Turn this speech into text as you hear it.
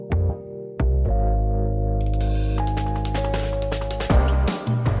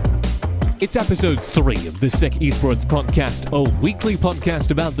It's episode 3 of the Sick Esports Podcast, a weekly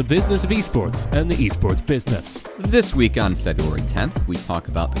podcast about the business of esports and the esports business. This week on February 10th, we talk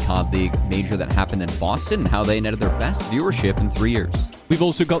about the COD League major that happened in Boston and how they netted their best viewership in 3 years. We've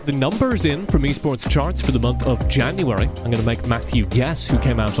also got the numbers in from esports charts for the month of January. I'm going to make Matthew guess who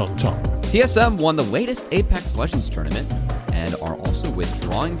came out on top. TSM won the latest Apex Legends tournament and are also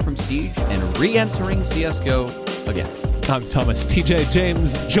withdrawing from Siege and re-entering CSGO again. I'm Thomas TJ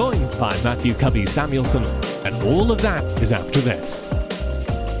James, joined by Matthew Cubby Samuelson, and all of that is after this.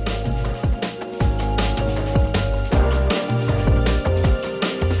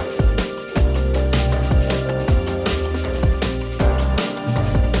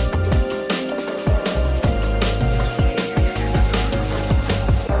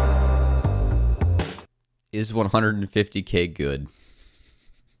 Is 150k good?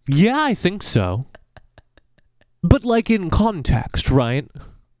 Yeah, I think so. But like in context, right?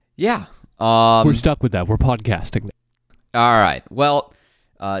 Yeah. We're stuck with that. We're podcasting. All right. Well,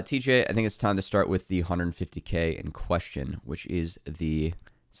 TJ, I think it's time to start with the 150k in question, which is the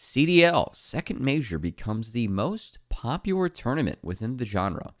CDL. Second major becomes the most popular tournament within the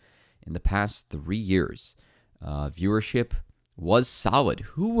genre in the past 3 years. Viewership was solid.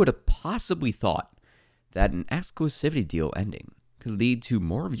 Who would have possibly thought that an exclusivity deal ending could lead to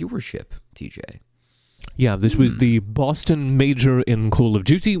more viewership, TJ? Yeah, this was the Boston Major in Call of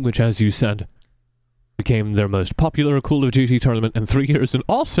Duty, which, as you said, became their most popular Call of Duty tournament in 3 years. And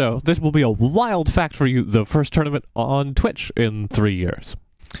also, this will be a wild fact for you, the first tournament on Twitch in 3 years.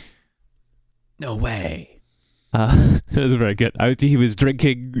 No way. That was very good. He was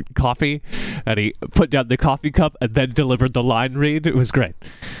drinking coffee, and he put down the coffee cup and then delivered the line read. It was great.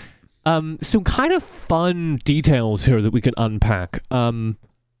 Some kind of fun details here that we can unpack.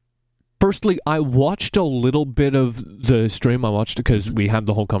 Firstly, I watched a little bit of the stream. I watched it because we had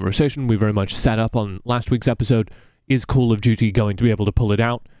the whole conversation. We very much set up on last week's episode. Is Call of Duty going to be able to pull it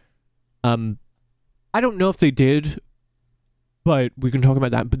out? I don't know if they did, but we can talk about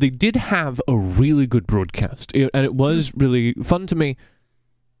that. But they did have a really good broadcast, and it was really fun to me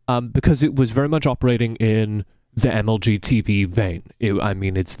because it was very much operating in the MLG TV vein.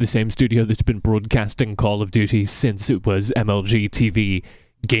 It's the same studio that's been broadcasting Call of Duty since it was MLG TV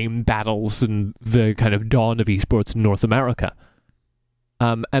game battles and the kind of dawn of esports in North America.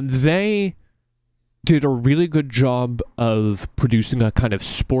 And they did a really good job of producing a kind of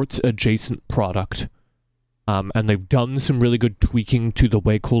sports-adjacent product. And they've done some really good tweaking to the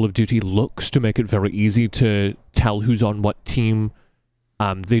way Call of Duty looks to make it very easy to tell who's on what team.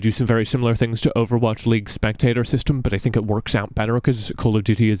 They do some very similar things to Overwatch League spectator system, but I think it works out better because Call of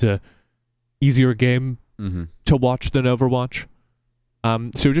Duty is a easier game to watch than Overwatch.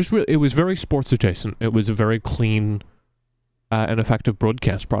 It was very sports adjacent. It was a very clean and effective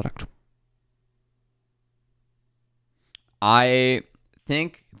broadcast product. I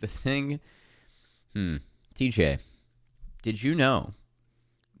think the thing... TJ, did you know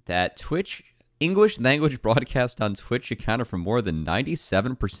that Twitch... English language broadcast on Twitch accounted for more than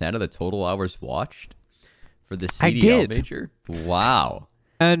 97% of the total hours watched for the CDL major? Wow.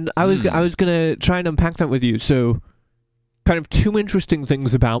 And I was going to try and unpack that with you. So, kind of two interesting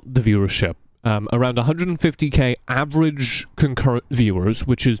things about the viewership. Around 150k average concurrent viewers,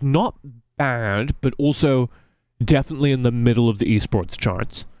 which is not bad, but also definitely in the middle of the esports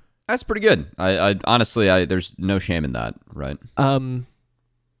charts. That's pretty good. I honestly, there's no shame in that, right?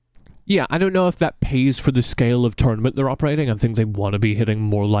 Yeah, I don't know if that pays for the scale of tournament they're operating. I think they want to be hitting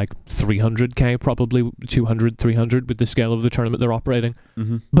more like 300k, probably 200, 300 with the scale of the tournament they're operating.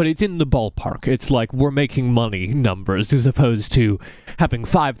 But it's in the ballpark. It's like we're making money numbers as opposed to having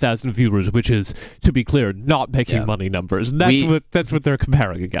 5,000 viewers, which is, to be clear, not making money numbers. That's what they're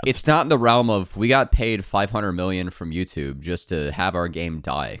comparing against. It's not in the realm of we got paid $500 million from YouTube just to have our game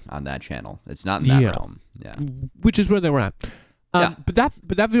die on that channel. It's not in that realm. Yeah, which is where they were at. But that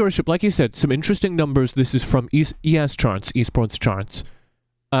viewership, like you said, some interesting numbers. This is from ES charts, esports charts.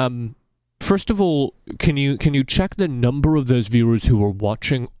 First of all, can you check the number of those viewers who were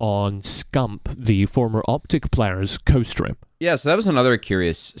watching on Scump, the former Optic players' co-stream? Yeah, so that was another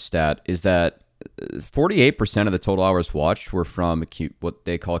curious stat, is that 48% of the total hours watched were from what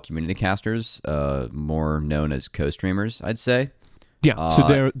they call community casters, more known as co-streamers, I'd say. Yeah,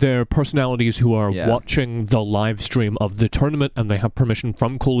 so they're personalities who are watching the live stream of the tournament, and they have permission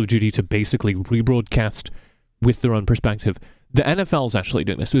from Call of Duty to basically rebroadcast with their own perspective. The NFL's actually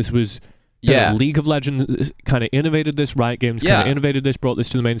doing this. This was League of Legends kind of innovated this, Riot Games kind of innovated this, brought this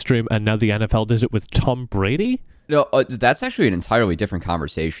to the mainstream, and now the NFL does it with Tom Brady. No, that's actually an entirely different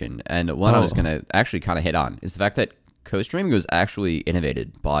conversation, and one I was going to actually kind of hit on is the fact that co-streaming was actually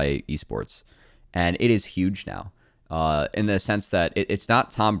innovated by esports, and it is huge now. In the sense that it's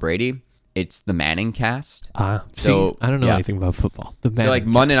not Tom Brady, it's the Manning cast. So I don't know anything about football. So like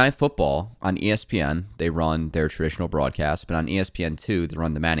Monday Night Football on ESPN, they run their traditional broadcast, but on ESPN2, they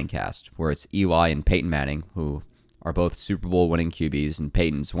run the Manning cast, where it's Eli and Peyton Manning, who are both Super Bowl winning QBs, and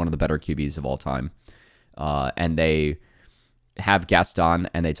Peyton's one of the better QBs of all time. And they have guests on,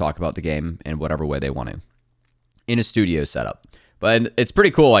 and they talk about the game in whatever way they want to, in a studio setup. But it's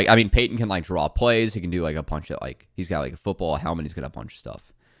pretty cool. Like, I mean, Peyton can like draw plays. He can do like a bunch of like, he's got like a football helmet. He's got a bunch of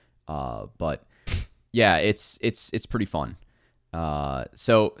stuff. But yeah, it's pretty fun.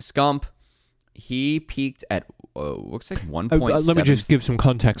 So Scump, he peaked at looks like 1.7. Let me just give some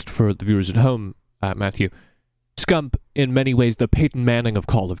context for the viewers at home, Matthew. Scump, in many ways, the Peyton Manning of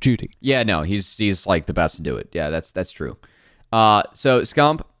Call of Duty. Yeah, no, he's like the best to do it. Yeah, that's true. So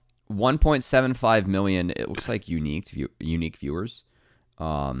Scump, 1.75 million. It looks like unique viewers.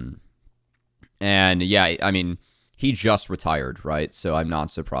 And yeah, I mean, he just retired, right? So I'm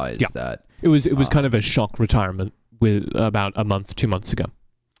not surprised that it was kind of a shock retirement with about a month, 2 months ago.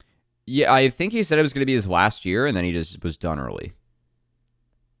 Yeah, I think he said it was going to be his last year, and then he just was done early.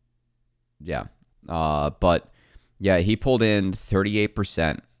 Yeah, but yeah, he pulled in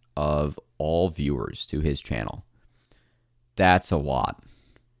 38% of all viewers to his channel. That's a lot.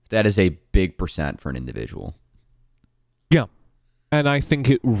 That is a big percent for an individual. Yeah, and I think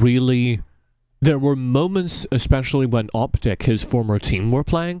it really... There were moments, especially when Optic, his former team, were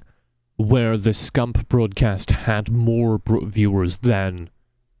playing, where the Scump broadcast had more viewers than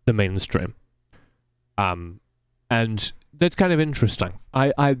the mainstream. And that's kind of interesting.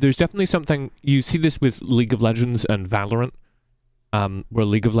 There's definitely something... You see this with League of Legends and Valorant, where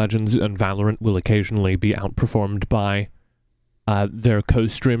League of Legends and Valorant will occasionally be outperformed by their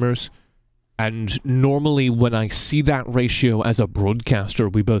co-streamers. And normally when I see that ratio as a broadcaster,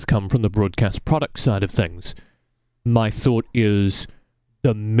 we both come from the broadcast product side of things. My thought is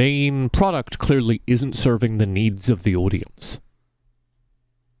the main product clearly isn't serving the needs of the audience.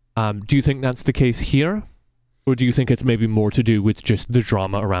 Do you think that's the case here? Or do you think it's maybe more to do with just the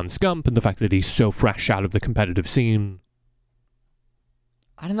drama around Scump and the fact that he's so fresh out of the competitive scene?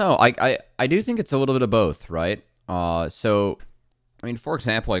 I don't know. I do think it's a little bit of both, right? So... I mean, for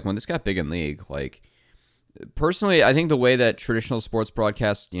example, like when this got big in League, like personally, I think the way that traditional sports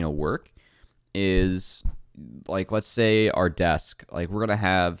broadcasts, work is like, let's say our desk, like we're going to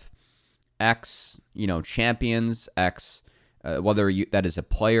have X, champions, X, whether that is a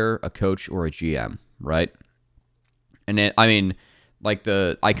player, a coach, or a GM, right? And I mean, like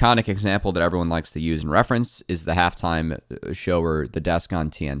the iconic example that everyone likes to use and reference is the halftime show or the desk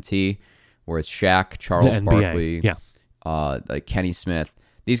on TNT, where it's Shaq, Charles Barkley, like Kenny Smith.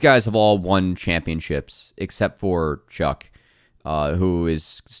 These guys have all won championships, except for Chuck, who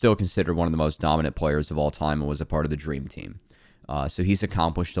is still considered one of the most dominant players of all time and was a part of the Dream Team. So he's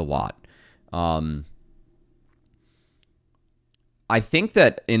accomplished a lot. I think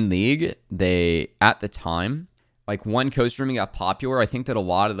that in League, at the time, like when co-streaming got popular, I think that a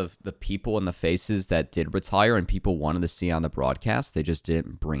lot of the people and the faces that did retire and people wanted to see on the broadcast, they just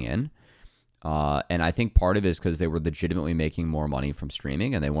didn't bring in. And I think part of it is because they were legitimately making more money from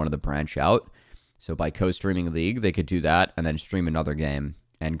streaming and they wanted to branch out. So by co-streaming League, they could do that and then stream another game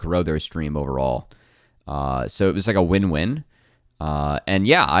and grow their stream overall. So it was like a win-win. And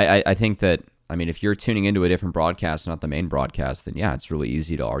yeah, I think that, I mean, if you're tuning into a different broadcast, not the main broadcast, then yeah, it's really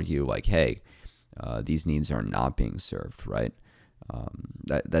easy to argue like, hey, these needs are not being served, right?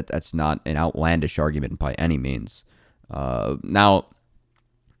 That's not an outlandish argument by any means. Now,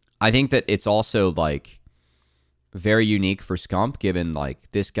 I think that it's also like very unique for Scump, given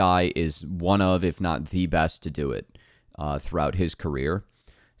like this guy is one of, if not the best to do it throughout his career.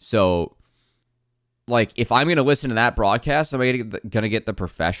 So like if I'm going to listen to that broadcast, am I going to get the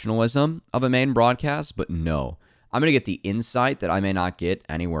professionalism of a main broadcast? But no, I'm going to get the insight that I may not get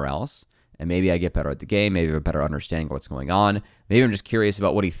anywhere else. And maybe I get better at the game. Maybe I have a better understanding of what's going on. Maybe I'm just curious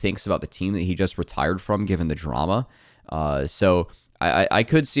about what he thinks about the team that he just retired from, given the drama. So I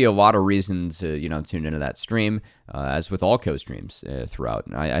could see a lot of reasons to, tune into that stream, as with all co-streams throughout.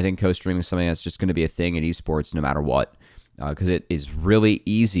 And I think co-streaming is something that's just going to be a thing in esports no matter what, because it is really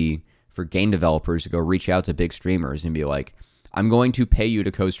easy for game developers to go reach out to big streamers and be like, I'm going to pay you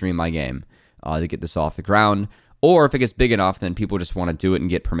to co-stream my game to get this off the ground. Or if it gets big enough, then people just want to do it and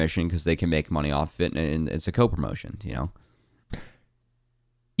get permission because they can make money off it, and it's a co-promotion,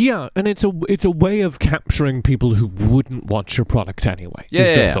 Yeah, and it's a way of capturing people who wouldn't watch your product anyway.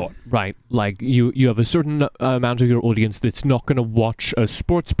 Yeah. Thought, right? Like you have a certain amount of your audience that's not going to watch a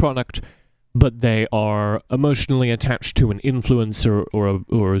sports product, but they are emotionally attached to an influencer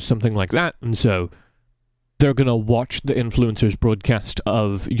or something like that, and so they're going to watch the influencer's broadcast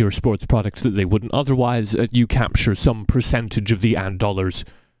of your sports products that they wouldn't otherwise. You capture some percentage of the ad dollars,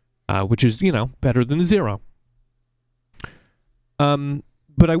 which is, better than zero.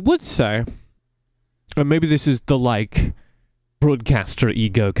 But I would say, and maybe this is the, broadcaster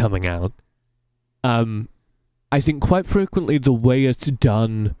ego coming out, I think quite frequently the way it's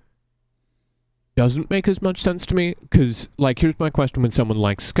done doesn't make as much sense to me, because, here's my question with someone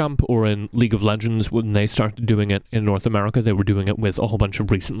like Scump or in League of Legends. When they started doing it in North America, they were doing it with a whole bunch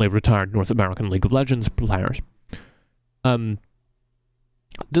of recently retired North American League of Legends players.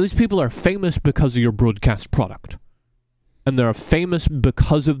 Those people are famous because of your broadcast product. And they're famous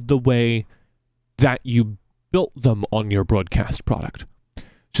because of the way that you built them on your broadcast product.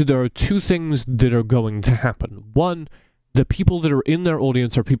 So there are two things that are going to happen. One, the people that are in their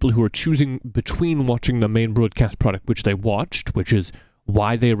audience are people who are choosing between watching the main broadcast product, which they watched, which is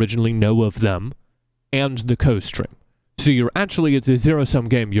why they originally know of them, and the co-stream. So it's a zero-sum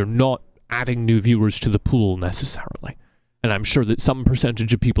game. You're not adding new viewers to the pool necessarily. And I'm sure that some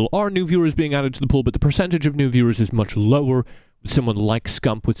percentage of people are new viewers being added to the pool, but the percentage of new viewers is much lower with someone like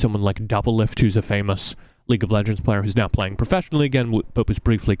Scump, with someone like Doublelift, who's a famous League of Legends player who's now playing professionally again, but was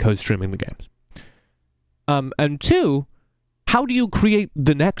briefly co-streaming the games. And two, how do you create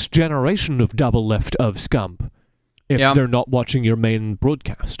the next generation of Doublelift of Scump if they're not watching your main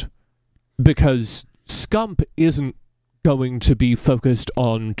broadcast? Because Scump isn't going to be focused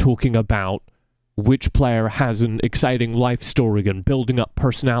on talking about which player has an exciting life story and building up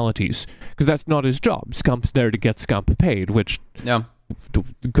personalities, because that's not his job. Scump's there to get Scump paid, which,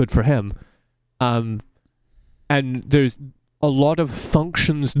 good for him. And there's a lot of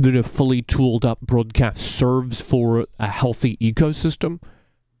functions that a fully tooled up broadcast serves for a healthy ecosystem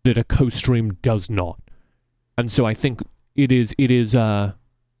that a co-stream does not. And so I think it is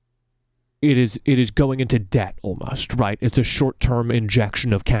going into debt almost, right? It's a short-term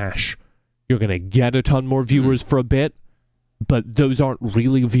injection of cash. You're going to get a ton more viewers for a bit, but those aren't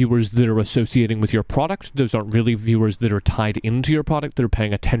really viewers that are associating with your product. Those aren't really viewers that are tied into your product, that are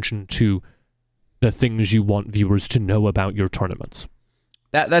paying attention to the things you want viewers to know about your tournaments.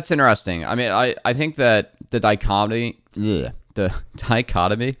 That's interesting. I mean, I think that the dichotomy. Yeah,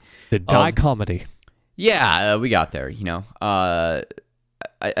 we got there. I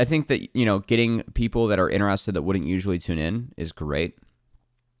think that getting people that are interested that wouldn't usually tune in is great.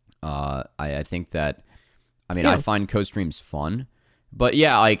 I think that, I find co-streams fun, but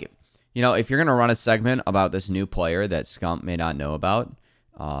if you're gonna run a segment about this new player that Scump may not know about,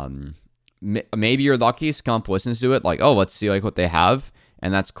 maybe you're lucky Scump listens to it, let's see what they have,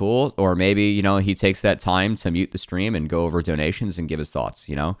 and that's cool. Or maybe he takes that time to mute the stream and go over donations and give his thoughts.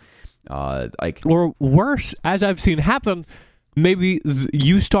 Or worse, as I've seen happen, maybe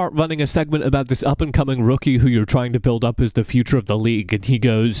you start running a segment about this up-and-coming rookie who you're trying to build up as the future of the league, and he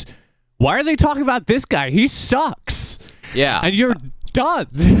goes, "Why are they talking about this guy? He sucks." Yeah. And you're done.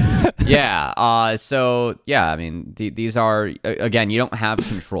 Yeah. These are, again, you don't have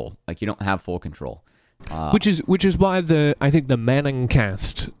control. You don't have full control. Which is why I think the Manning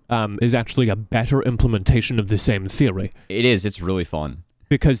cast is actually a better implementation of the same theory. It is. It's really fun.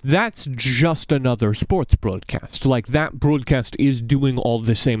 Because that's just another sports broadcast. That broadcast is doing all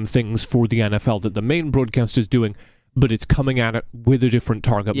the same things for the NFL that the main broadcast is doing, but it's coming at it with a different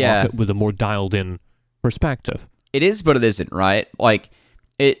target market, with a more dialed-in perspective. It is, but it isn't, right?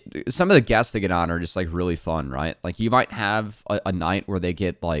 Some of the guests that get on are just, really fun, right? You might have a night where they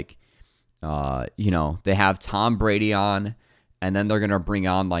get, they have Tom Brady on, and then they're going to bring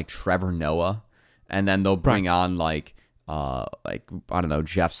on, Trevor Noah, and then they'll bring on, I don't know,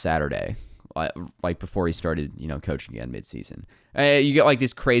 Jeff Saturday, before he started, coaching again mid-season. You get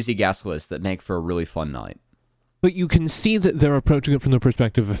these crazy guest lists that make for a really fun night. But you can see that they're approaching it from the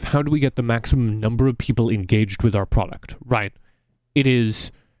perspective of how do we get the maximum number of people engaged with our product, right? It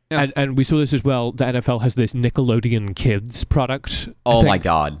is, and we saw this as well, the NFL has this Nickelodeon Kids product. Oh my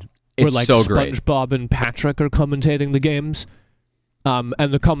God. It's so great. SpongeBob and Patrick are commentating the games, and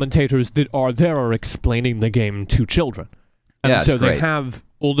the commentators that are there are explaining the game to children. And so they have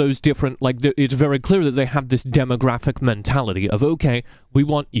all those different, it's very clear that they have this demographic mentality of, okay, we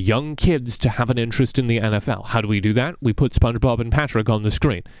want young kids to have an interest in the NFL. How do we do that? We put SpongeBob and Patrick on the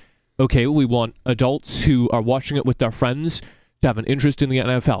screen. Okay, we want adults who are watching it with their friends to have an interest in the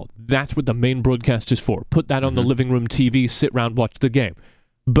NFL. That's what the main broadcast is for. Put that on the living room TV, sit around, watch the game.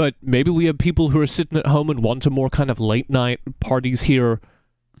 But maybe we have people who are sitting at home and want a more kind of late-night parties here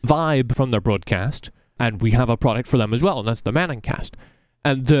vibe from their broadcast, and we have a product for them as well, and that's the Manning cast.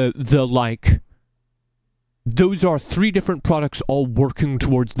 And the like, those are three different products all working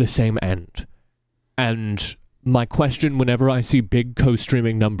towards the same end. And my question whenever I see big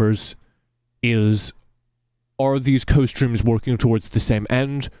co-streaming numbers is, are these co-streams working towards the same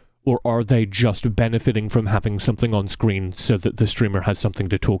end, or are they just benefiting from having something on screen so that the streamer has something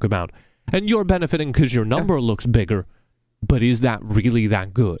to talk about? And you're benefiting because your number looks bigger, but is that really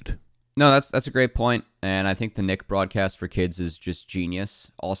that good? No, that's a great point, and I think the Nick broadcast for kids is just genius.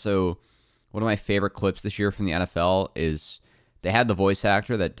 Also, one of my favorite clips this year from the NFL is they had the voice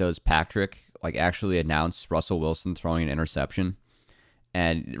actor that does Patrick like actually announce Russell Wilson throwing an interception.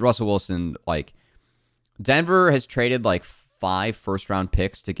 And Russell Wilson, like, Denver has traded like 5 first-round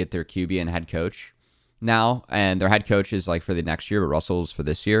picks to get their QB and head coach now, and their head coach is like for the next year, but Russell's for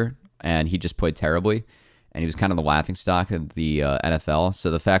this year, and he just played terribly. And he was kind of the laughingstock of the NFL. So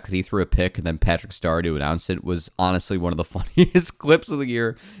the fact that he threw a pick and then Patrick Starr to announce it was honestly one of the funniest clips of the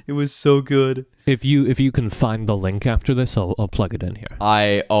year. It was so good. If you can find the link after this, I'll plug it in here.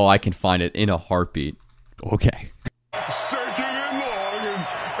 I can find it in a heartbeat. Okay. Second and long,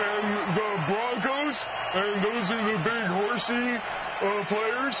 and the Broncos, and those are the big horsey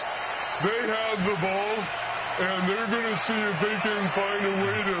players. They have the ball. And they're going to see if they can find a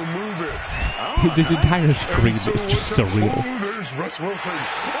way to move it. Oh, this entire screen is just so real. Oh, there's Russ Wilson.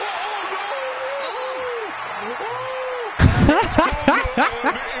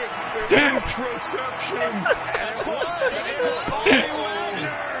 Interception. That's not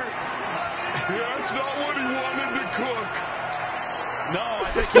what he wanted to cook. No,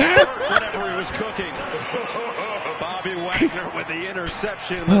 I think he hurt whatever he was cooking. Bobby Wagner with the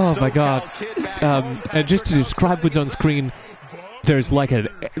interception. Oh my God! And just to describe what's on screen, there's like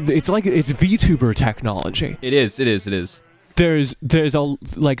it's VTuber technology. It is. There's a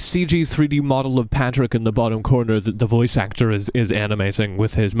like CG 3D model of Patrick in the bottom corner that the voice actor is animating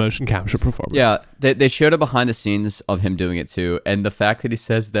with his motion capture performance. Yeah, they showed a behind the scenes of him doing it too, and the fact that he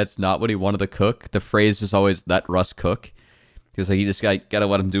says that's not what he wanted to cook. The phrase was always "let Russ cook." Because like, you just got to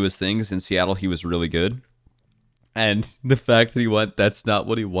let him do his things. In Seattle, he was really good. And the fact that he went, that's not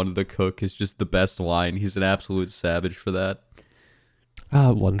what he wanted to cook, is just the best line. He's an absolute savage for that.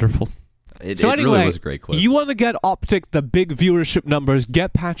 Ah, wonderful. It really was a great clip. You want to get Optic the big viewership numbers,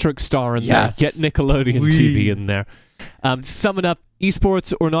 get Patrick Starr in there, get Nickelodeon TV in there. To sum it up,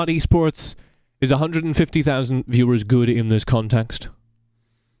 esports or not esports, is 150,000 viewers good in this context?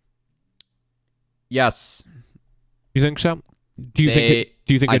 Yes. You think so? Do you think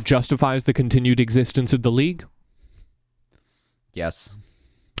it justifies the continued existence of the league? Yes.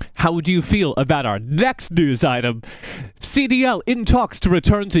 How do you feel about our next news item? CDL in talks to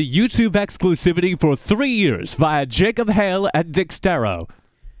return to YouTube exclusivity for 3 years via Jacob Hale and Dextero.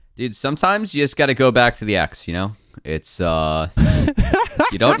 Dude, sometimes you just got to go back to the X, you know? It's,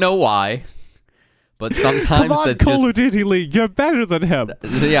 you don't know why, but sometimes Come on, Call of Duty League, you're better than him.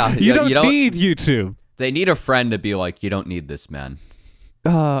 Yeah. You don't need YouTube. They need a friend to be like, you don't need this, man.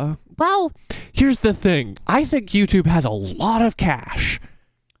 Well, here's the thing. I think YouTube has a lot of cash.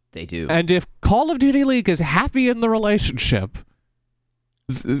 They do. And if Call of Duty League is happy in the relationship,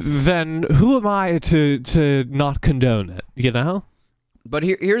 then who am I to not condone it, you know? But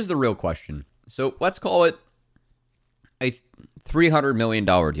here's the real question. So let's call it a $300 million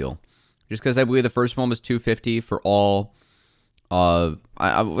deal. Just because I believe the first one was $250 for all...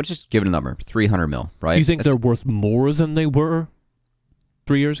 let's just give it a number, 300 mil, right? You think they're worth more than they were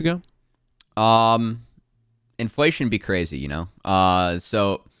 3 years ago? Inflation be crazy, you know?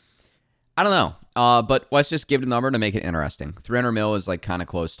 So, I don't know. But let's just give it a number to make it interesting. 300 mil is like kind of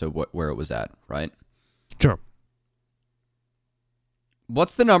close to where it was at, right? Sure.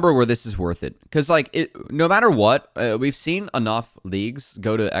 What's the number where this is worth it? Because like, no matter what, we've seen enough leagues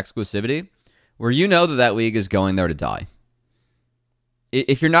go to exclusivity where you know that league is going there to die.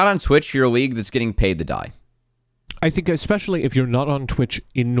 If you're not on Twitch, you're a league that's getting paid to die. I think especially if you're not on Twitch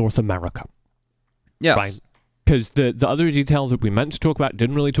in North America. Yes. Right? Because the other detail that we meant to talk about,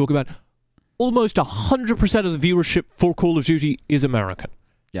 didn't really talk about, almost 100% of the viewership for Call of Duty is American.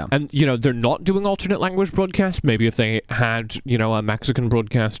 Yeah. And, you know, they're not doing alternate language broadcasts. Maybe if they had, you know, a Mexican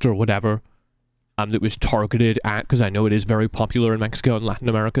broadcast or whatever that was targeted at, because I know it is very popular in Mexico and Latin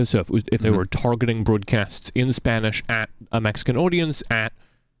America, so if they were targeting broadcasts in Spanish at a Mexican audience, at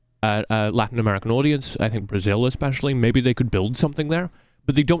a Latin American audience, I think Brazil especially, maybe they could build something there,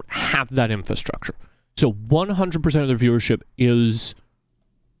 but they don't have that infrastructure. So 100% of their viewership is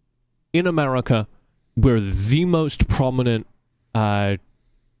in America, where the most prominent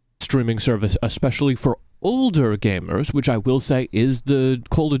streaming service, especially for older gamers, which I will say is the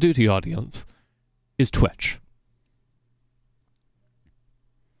Call of Duty audience, is Twitch.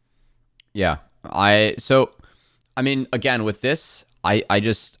 Yeah. I mean, again, with this, I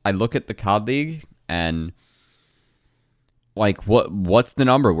look at the COD League and like what's the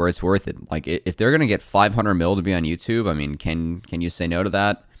number where it's worth it? Like if they're gonna get 500 mil to be on YouTube, I mean, can you say no to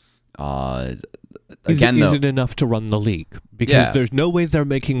that? Is it enough to run the league? Because there's no way they're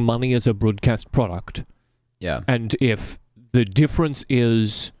making money as a broadcast product. Yeah. And if the difference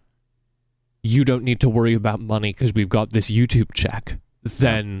is you don't need to worry about money because we've got this YouTube check,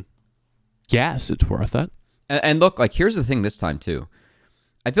 then yes, it's worth it. And look, like here's the thing this time too.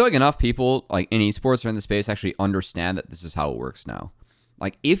 I feel like enough people like in esports or in the space actually understand that this is how it works now.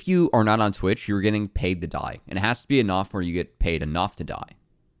 Like if you are not on Twitch, you're getting paid to die. And it has to be enough where you get paid enough to die.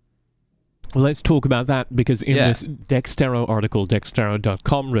 Well, let's talk about that because in this Dextero article,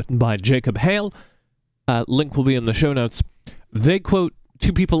 dextero.com, written by Jacob Hale, link will be in the show notes, they quote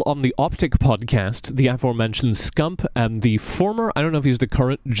two people on the Optic podcast, the aforementioned Scump and the former, I don't know if he's the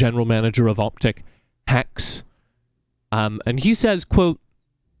current general manager of Optic, Hex. And he says, quote,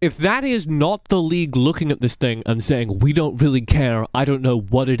 if that is not the league looking at this thing and saying, we don't really care, I don't know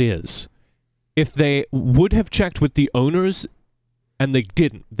what it is. If they would have checked with the owners, and they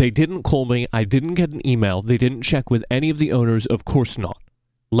didn't call me, I didn't get an email, they didn't check with any of the owners, of course not.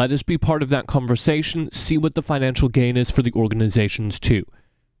 Let us be part of that conversation, see what the financial gain is for the organizations too.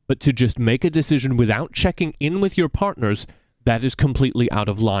 But to just make a decision without checking in with your partners, that is completely out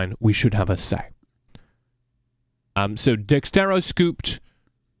of line. We should have a say. So Dextero scooped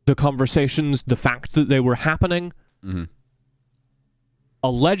the conversations, the fact that they were happening. Mm-hmm.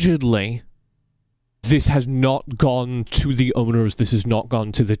 Allegedly, this has not gone to the owners, this has not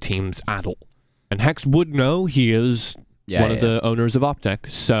gone to the teams at all. And Hex would know, he is one of the owners of Optic,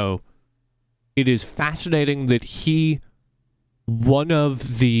 so it is fascinating that he, one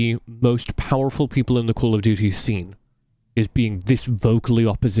of the most powerful people in the Call of Duty scene, is being this vocally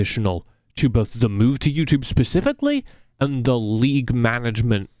oppositional to both the move to YouTube specifically and the league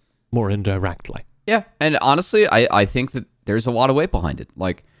management more indirectly. Yeah, and honestly, I think that there's a lot of weight behind it.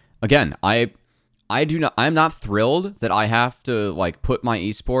 Like, again, I'm not thrilled that I have to like put my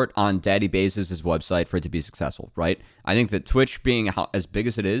esport on Daddy Bezos' website for it to be successful, right? I think that Twitch being as big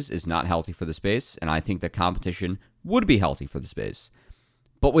as it is not healthy for the space, and I think that competition would be healthy for the space.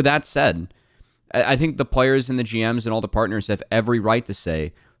 But with that said, I think the players and the GMs and all the partners have every right to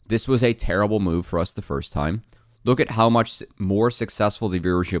say, this was a terrible move for us the first time. Look at how much more successful the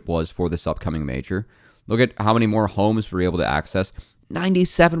viewership was for this upcoming major. Look at how many more homes we were able to access.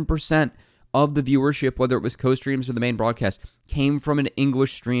 97% of the viewership, whether it was co-streams or the main broadcast, came from an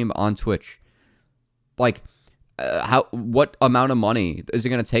English stream on Twitch. Like, what amount of money is it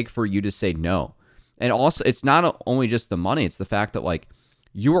going to take for you to say no? And also, it's not only just the money, it's the fact that, like,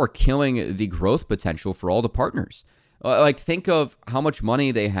 you are killing the growth potential for all the partners. Like, think of how much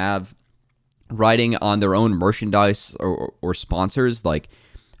money they have riding on their own merchandise or sponsors. Like,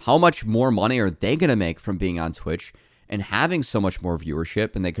 how much more money are they going to make from being on Twitch and having so much more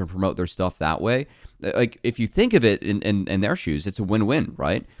viewership, and they can promote their stuff that way? Like, if you think of it in their shoes, it's a win-win,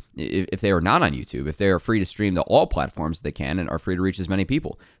 right? If they are not on YouTube, if they are free to stream to all platforms they can and are free to reach as many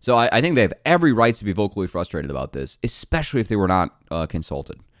people. So I think they have every right to be vocally frustrated about this, especially if they were not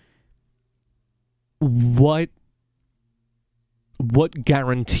consulted. What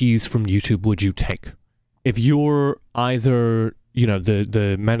guarantees from YouTube would you take? If you're either, you know,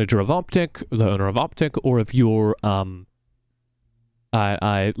 the manager of Optic, the owner of Optic, or if you're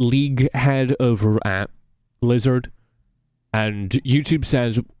league head over at Blizzard, and YouTube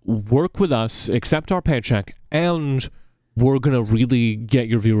says, work with us, accept our paycheck, and we're going to really get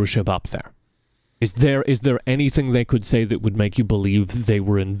your viewership up there. Is there anything they could say that would make you believe they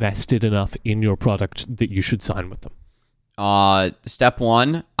were invested enough in your product that you should sign with them? Step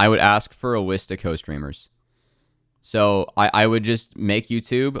one, I would ask for a list of co-streamers. So I would just make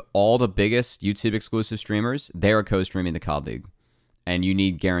YouTube, all the biggest YouTube exclusive streamers, they're co-streaming the COD League. And you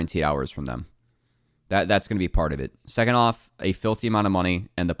need guaranteed hours from them. That's going to be part of it. Second off, a filthy amount of money,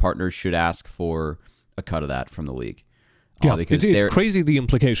 and the partners should ask for a cut of that from the league. Yeah, because it's crazy the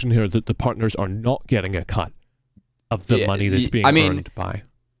implication here that the partners are not getting a cut of the money that's being earned by.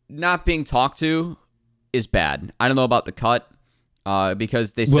 Not being talked to is bad. I don't know about the cut,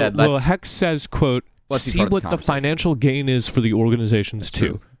 because they said... Well, Hex says, quote, see what the financial gain is for the organizations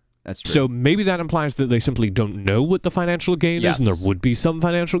too. That's true. So maybe that implies that they simply don't know what the financial gain is, and there would be some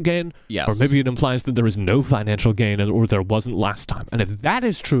financial gain. Yes. Or maybe it implies that there is no financial gain, or there wasn't last time. And if that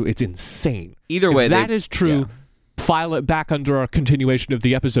is true, it's insane. Either way, if that is true, file it back under our continuation of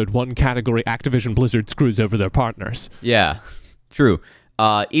the episode 1 category, Activision Blizzard screws over their partners. Yeah, true.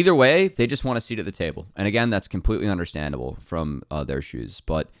 Either way, they just want a seat at the table. And again, that's completely understandable from their shoes.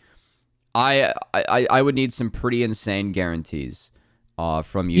 But I would need some pretty insane guarantees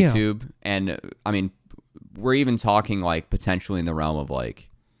from YouTube, and I mean, we're even talking like potentially in the realm of like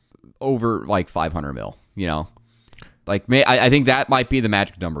over like 500 mil. You know, like I think that might be the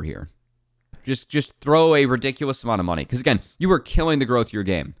magic number here. Just throw a ridiculous amount of money, because again, you were killing the growth of your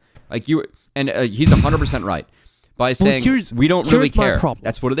game. Like he's 100% right by saying we don't really care.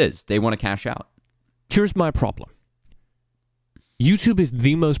 That's what it is. They want to cash out. Here's my problem. YouTube is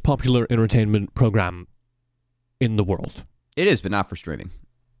the most popular entertainment program in the world. It is, but not for streaming.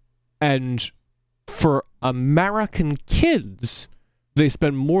 And for American kids, they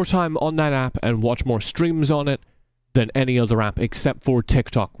spend more time on that app and watch more streams on it than any other app, except for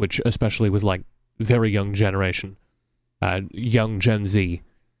TikTok, which, especially with like very young generation, young Gen Z,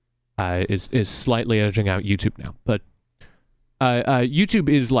 is slightly edging out YouTube now. But YouTube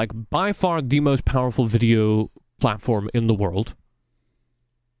is like by far the most powerful video platform in the world.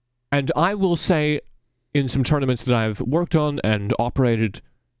 And I will say, in some tournaments that I've worked on and operated,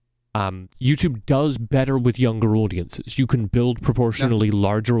 YouTube does better with younger audiences. You can build proportionally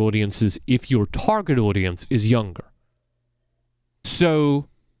larger audiences if your target audience is younger. So,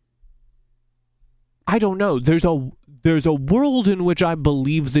 I don't know. There's a world in which I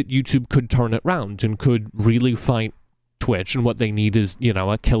believe that YouTube could turn it round and could really fight Twitch, and what they need is, you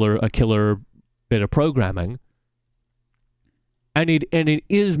know, a killer bit of programming. And it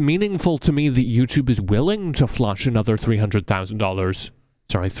is meaningful to me that YouTube is willing to flush another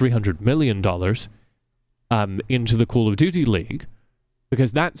 $300 million into the Call of Duty League,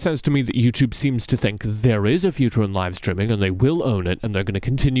 because that says to me that YouTube seems to think there is a future in live streaming and they will own it, and they're going to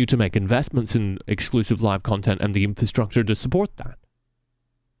continue to make investments in exclusive live content and the infrastructure to support that.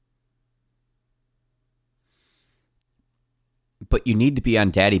 But you need to be on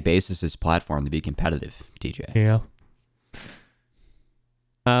Daddy Basis' platform to be competitive, DJ. Yeah.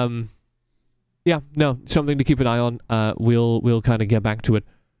 Yeah, no, something to keep an eye on. We'll kind of get back to it.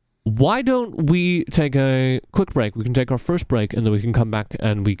 Why don't we take a quick break? We can take our first break, and then we can come back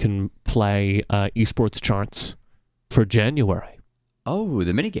and we can play esports charts for January. Oh,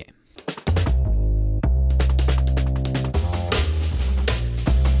 the minigame.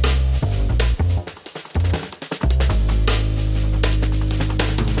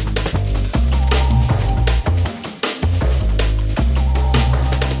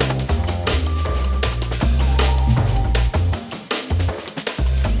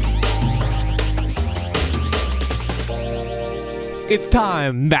 It's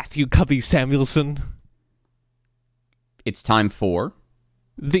time, Matthew Cubby Samuelson. It's time for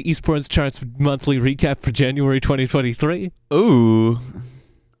the esports charts monthly recap for January 2023. Ooh.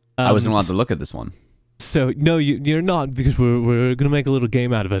 I wasn't allowed to look at this one. So, no, you're not, because we're going to make a little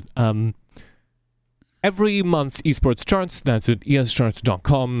game out of it. Every month, esports charts, that's at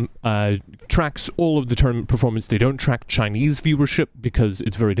escharts.com, tracks all of the tournament performance. They don't track Chinese viewership because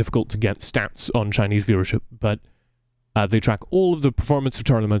it's very difficult to get stats on Chinese viewership, but they track all of the performance of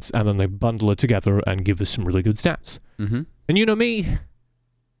tournaments, and then they bundle it together and give us some really good stats. Mm-hmm. And you know me,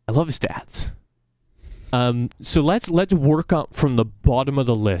 I love stats. So let's work up from the bottom of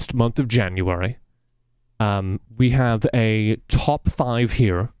the list, month of January. We have a top 5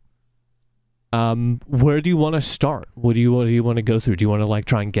 here. Where do you want to start? What do you want to go through? Do you want to like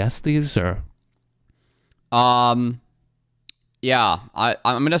try and guess these, or? Yeah,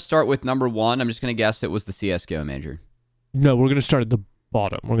 I'm gonna start with number 1. I'm just gonna guess it was the CS:GO major. No, we're gonna start at the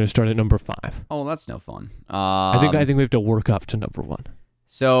bottom. We're gonna start at number 5. Oh, that's no fun. I think we have to work up to number 1.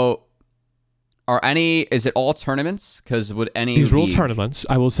 So, is it all tournaments? Because would any these are all tournaments?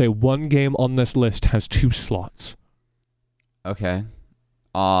 I will say one game on this list has 2 slots. Okay.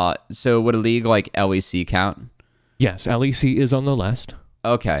 So would a league like LEC count? Yes, LEC is on the list.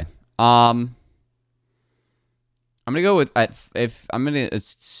 Okay. I'm gonna go with I'm gonna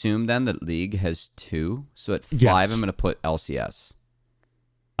assume then that league has 2. So at 5, yes. I'm gonna put LCS.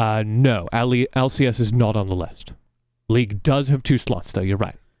 No, LCS is not on the list. League does have 2 slots, though. You're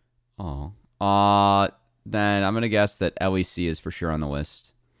right. Oh. Then I'm gonna guess that LEC is for sure on the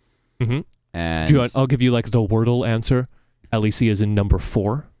list. Mm-hmm. And I'll give you like the Wordle answer. LEC is in number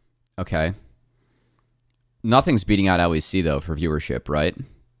 4. Okay. Nothing's beating out LEC though for viewership, right?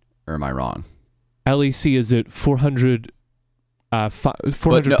 Or am I wrong? LEC is at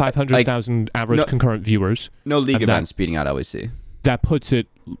 500,000 average concurrent viewers. No league events beating out LEC. That puts it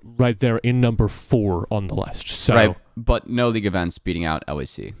right there in number 4 on the list. So, right, but no league events beating out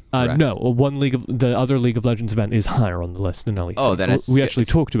LEC. No, the other League of Legends event is higher on the list than LEC. Oh, then we actually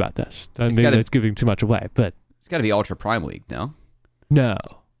talked about this. Maybe that's giving too much away, but it's got to be Ultra Prime League, no? No.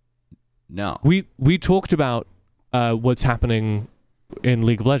 No. We talked about what's happening in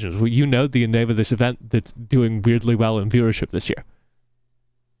League of Legends. Well, you know the name of this event that's doing weirdly well in viewership this year.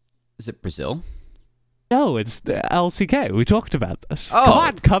 Is it Brazil? No, it's the LCK. We talked about this. Oh. Come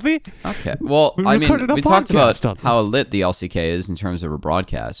on, Covey. Okay. Well, We I mean, recorded a we talked podcast on about how this. lit the LCK is in terms of a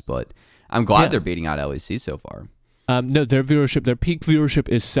broadcast, but I'm glad Yeah. they're beating out LEC so far. No, their peak viewership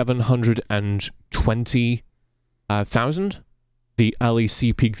is 720,000. The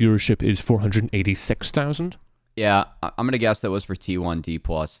LEC peak viewership is 486,000. Yeah, I'm gonna guess that was for T1 D+.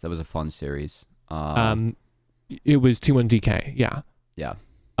 That was a fun series. It was T1DK, yeah. Yeah.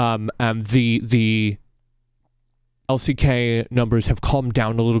 And the LCK numbers have calmed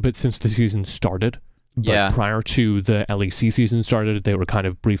down a little bit since the season started. But Yeah. prior to the LEC season started, they were kind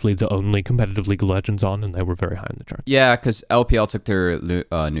of briefly the only competitive League of Legends on, and they were very high in the charts. Yeah, because LPL took their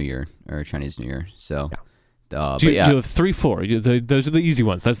New Year, or Chinese New Year, so... but yeah. You have 3-4. Those are the easy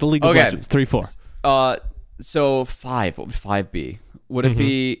ones. That's the League of Okay. Legends. 3-4. So 5, what would 5 be? Would it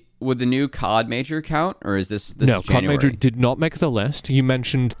be... Would the new COD major count, or is this No, is COD January? Major did not make the list. You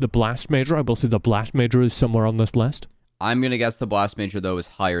mentioned the Blast Major. I will say the Blast Major is somewhere on this list. I'm going to guess the Blast Major, though, is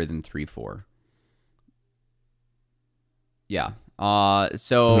higher than 3-4. Yeah.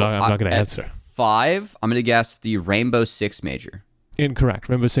 So... I'm not going to at answer. 5, I'm going to guess the Rainbow Six major. Incorrect.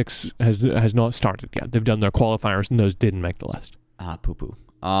 Rainbow Six has not started yet. They've done their qualifiers, and those didn't make the list. Ah, poo-poo.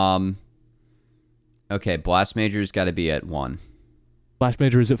 Okay, Blast Major's got to be at 1. Blast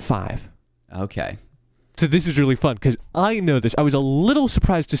Major is at 5. Okay. So this is really fun, because I know this. I was a little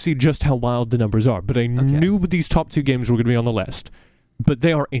surprised to see just how wild the numbers are, but I knew these top 2 games were going to be on the list. But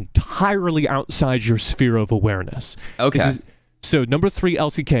they are entirely outside your sphere of awareness. Okay. So number 3,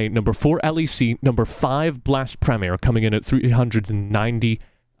 LCK. Number 4, LEC. Number 5, Blast Premier, coming in at 390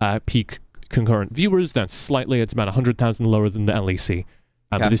 peak concurrent viewers. That's slightly, it's about 100,000 lower than the LEC.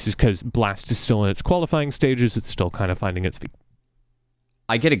 But this is because Blast is still in its qualifying stages. It's still kind of finding its feet.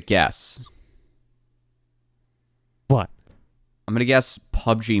 I get a guess. What? I'm going to guess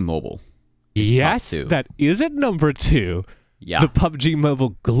PUBG Mobile. Yes, top 2. that is at number 2. Yeah. The PUBG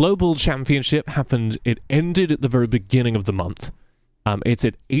Mobile Global Championship happened. It ended at the very beginning of the month. It's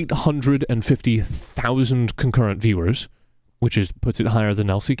at 850,000 concurrent viewers, which puts it higher than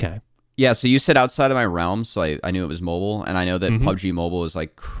LCK. Yeah, so you said outside of my realm, so I knew it was mobile, and I know that PUBG Mobile is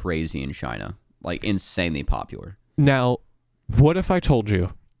like crazy in China. Like insanely popular. Now, what if I told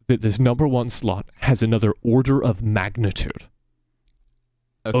you that this number 1 slot has another order of magnitude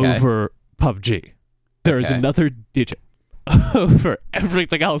over PUBG? There is another digit over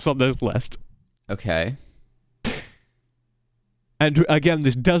everything else on this list. Okay. And again,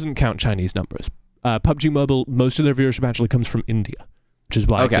 this doesn't count Chinese numbers. PUBG Mobile, most of their viewership actually comes from India, which is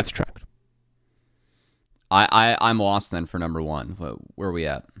why it gets tracked. I'm lost then for number 1. Where are we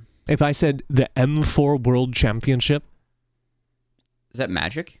at? If I said the M4 World Championship, Is that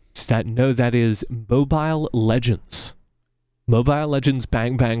Magic? no, that is Mobile Legends. Mobile Legends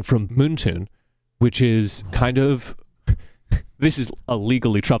Bang Bang from Moontoon, which is kind of... This is a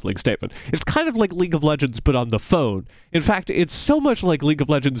legally troubling statement. It's kind of like League of Legends, but on the phone. In fact, it's so much like League of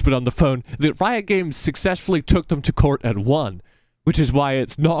Legends, but on the phone, that Riot Games successfully took them to court and won, which is why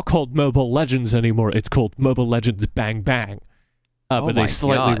it's not called Mobile Legends anymore. It's called Mobile Legends Bang Bang. But they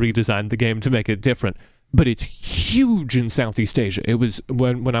slightly redesigned the game to make it different. But it's huge in Southeast Asia. It was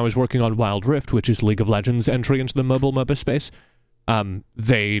when I was working on Wild Rift, which is League of Legends' entry into the mobile MOBA space.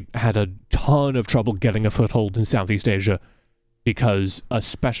 They had a ton of trouble getting a foothold in Southeast Asia because,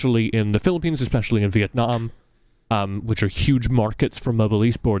 especially in the Philippines, especially in Vietnam, which are huge markets for mobile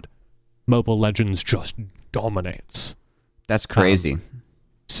esport, Mobile Legends just dominates. That's crazy.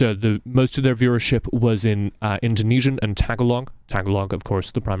 So most of their viewership was in Indonesian and Tagalog. Tagalog, of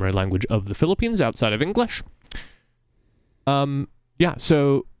course, the primary language of the Philippines outside of English. Yeah,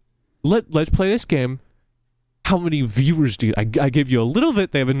 so let's play this game. How many viewers do you... I gave you a little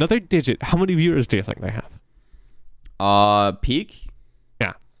bit. They have another digit. How many viewers do you think they have? Peak?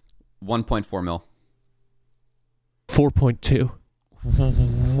 Yeah. 1.4 mil. 4.2.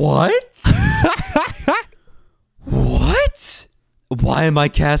 What? What? Why am I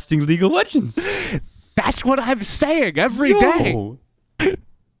casting League of Legends? That's what I'm saying every day.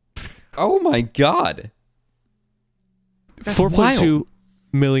 Oh my god. 4.2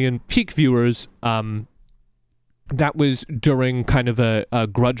 million peak viewers. That was during kind of a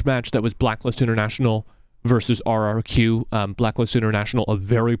grudge match that was Blacklist International versus RRQ. Blacklist International, a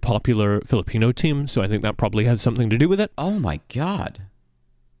very popular Filipino team, so I think that probably has something to do with it. Oh my god.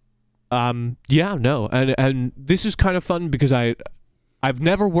 Yeah, no, and this is kind of fun because I've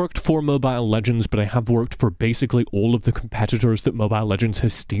never worked for Mobile Legends, but I have worked for basically all of the competitors that Mobile Legends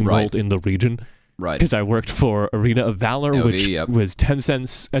has steamrolled in the region. Right. Because I worked for Arena of Valor, OV, which yep. was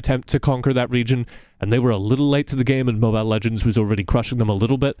Tencent's attempt to conquer that region, and they were a little late to the game, and Mobile Legends was already crushing them a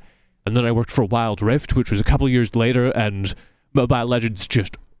little bit. And then I worked for Wild Rift, which was a couple years later, and Mobile Legends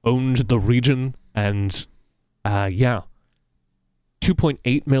just owned the region, and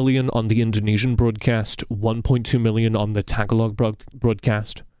 2.8 million on the Indonesian broadcast, 1.2 million on the Tagalog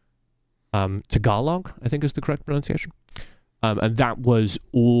broadcast. Tagalog, I think is the correct pronunciation. And that was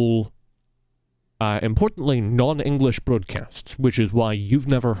all, importantly, non-English broadcasts, which is why you've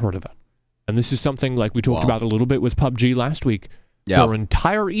never heard of it. And this is something like we talked about a little bit with PUBG last week. Yeah. There are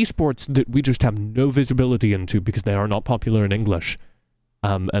entire esports that we just have no visibility into because they are not popular in English.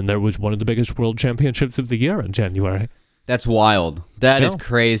 And there was one of the biggest world championships of the year in January. That's wild. That is Yeah.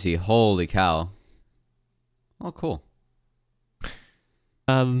 crazy. Holy cow. Oh, cool.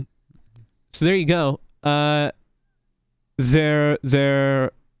 So there you go. Their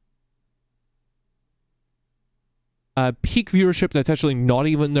peak viewership, that's actually not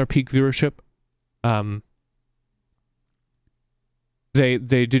even their peak viewership. They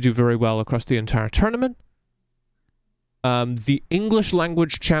did do very well across the entire tournament. The English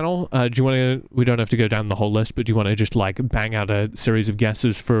language channel, do you want to, we don't have to go down the whole list, but do you want to just like bang out a series of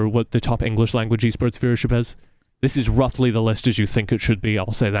guesses for what the top English language esports viewership is? This is roughly the list as you think it should be,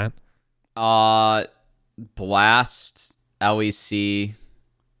 I'll say that. Blast, LEC,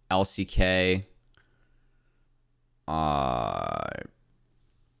 LCK,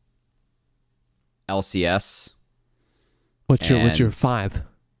 LCS. What's your And- 5?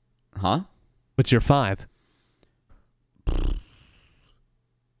 Huh? What's your 5?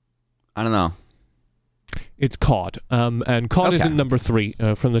 I don't know. It's COD. And COD is Okay. in number 3.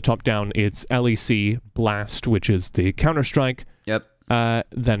 From the top down, it's LEC, Blast, which is the Counter-Strike. Yep.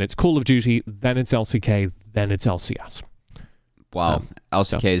 Then it's Call of Duty, then it's LCK, then it's LCS. Wow.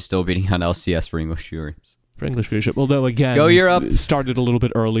 LCK is still beating on LCS for English viewers. For English viewership. Although, again, Go Europe. it started a little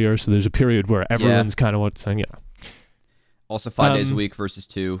bit earlier, so there's a period where everyone's kind of saying, yeah. Also 5 days a week versus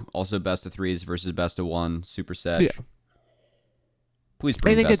 2. Also best of 3s versus best of 1. Super set. Yeah. Please I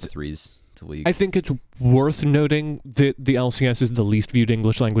bring think best it's- of 3s to league. I think it's worth noting that the LCS is the least viewed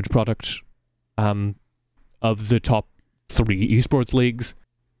English language product of the top 3 esports leagues.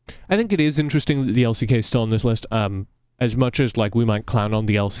 I think it is interesting that the LCK is still on this list. As much as like we might clown on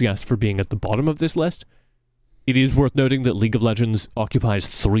the LCS for being at the bottom of this list, it is worth noting that League of Legends occupies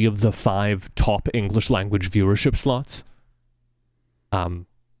 3 of the 5 top English language viewership slots.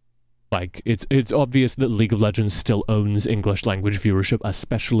 Like it's obvious that League of Legends still owns English language viewership,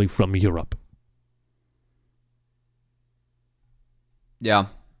 especially from Europe. Yeah.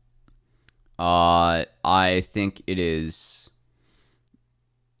 I think it is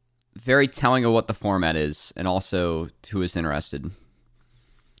very telling of what the format is and also who is interested.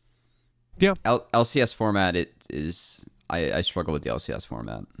 Yeah. LCS format, it is... I struggle with the LCS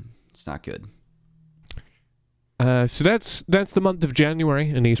format. It's not good. So that's the month of January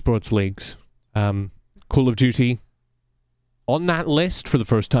in esports leagues. Call of Duty on that list for the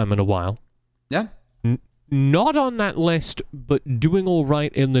first time in a while. Yeah. Not on that list, but doing all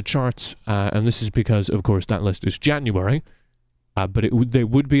right in the charts. And this is because, of course, that list is January. But they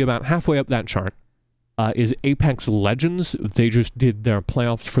would be about halfway up that chart. Is Apex Legends. They just did their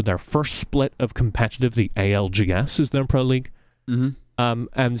playoffs for their first split of competitive. The ALGS is their pro league. Mm-hmm.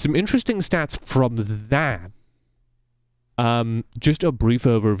 And some interesting stats from that. Just a brief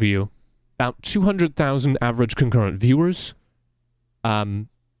overview. About 200,000 average concurrent viewers. And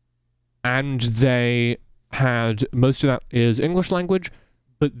they had, most of that is English language,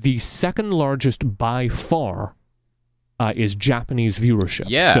 but the second largest by far is Japanese viewership.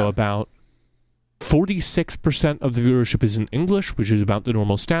 Yeah. So about 46% of the viewership is in English, which is about the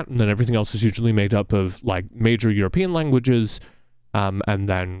normal stat, and then everything else is usually made up of like major European languages, and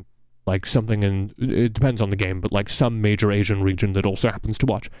then like something in, it depends on the game, but like some major Asian region that also happens to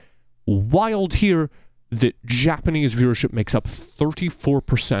watch. Wild here that Japanese viewership makes up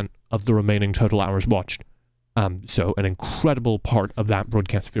 34% of the remaining total hours watched. So an incredible part of that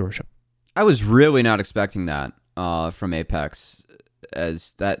broadcast viewership. I was really not expecting that from Apex,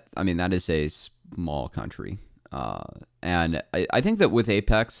 as that, I mean, that is a small country. And I think that with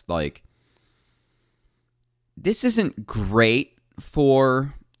Apex, like, this isn't great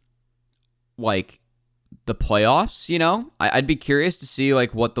for, like, the playoffs, you know? I'd be curious to see,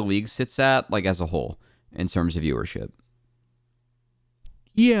 like, what the league sits at, like, as a whole, in terms of viewership.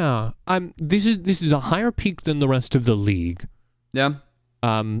 Yeah, this is a higher peak than the rest of the league. Yeah.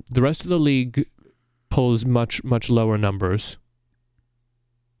 The rest of the league pulls much lower numbers.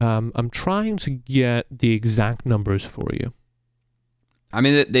 I'm trying to get the exact numbers for you. I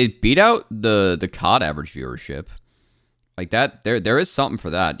mean, they beat out the COD average viewership. Like that, there is something for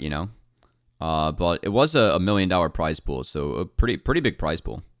that, you know. But it was a $1 million prize pool, so a pretty big prize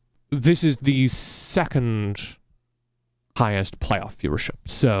pool. This is the second highest playoff viewership.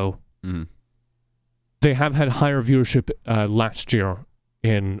 So they have had higher viewership last year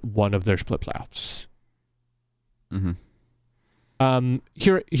in one of their split playoffs.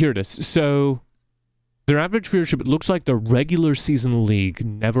 Here it is. So their average viewership, it looks like the regular season league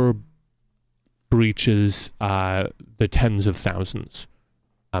never breaches the tens of thousands.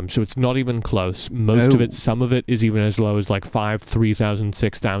 So it's not even close. Most of it, some of it is even as low as like 5,000, 3,000,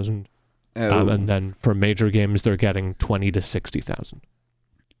 6,000. And then for major games, they're getting 20 to 60,000.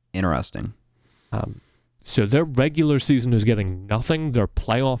 Interesting. So their regular season is getting nothing. Their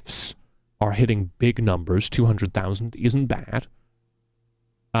playoffs are hitting big numbers. 200,000 isn't bad.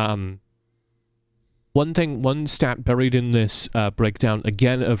 One stat buried in this breakdown,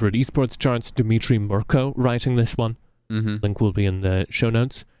 again over at esports charts, Dmitry Murko writing this one. Link will be in the show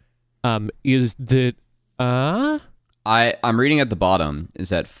notes. Is that I'm reading at the bottom is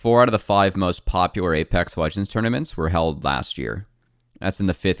that 4 out of the 5 most popular Apex Legends tournaments were held last year. That's in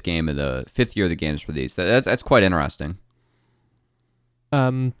the fifth year of the game's release. That's quite interesting.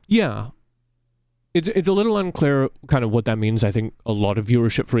 Yeah. It's a little unclear kind of what that means. I think a lot of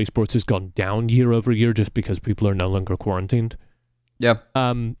viewership for esports has gone down year over year just because people are no longer quarantined. Yeah.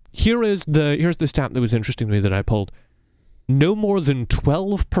 Here's the stat that was interesting to me that I pulled. No more than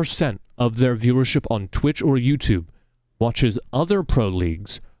 12% of their viewership on Twitch or YouTube watches other pro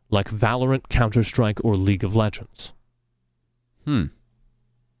leagues like Valorant, Counter-Strike, or League of Legends.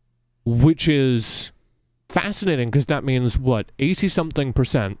 Which is fascinating because that means,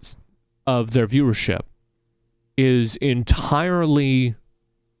 80-something% of their viewership is entirely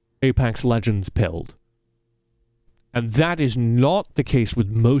Apex Legends pilled. And that is not the case with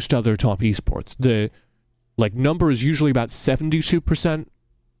most other top esports. The number is usually about 72%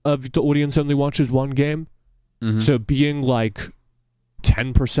 of the audience only watches one game. So being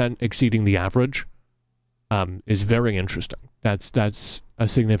 10% exceeding the average is very interesting. That's a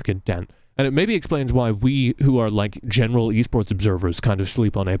significant dent. And it maybe explains why we, who are general esports observers, kind of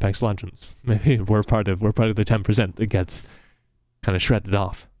sleep on Apex Legends. Maybe we're part of the 10% that gets kind of shredded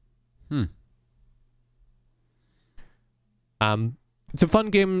off. It's a fun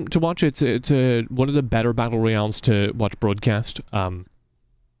game to watch. It's one of the better battle royales to watch broadcast.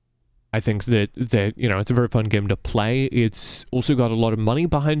 I think that it's a very fun game to play. It's also got a lot of money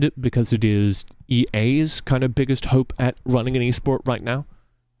behind it because it is EA's kind of biggest hope at running an esport right now.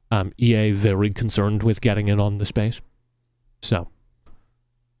 EA very concerned with getting in on the space. So,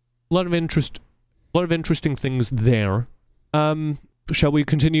 a lot of interesting things there. Shall we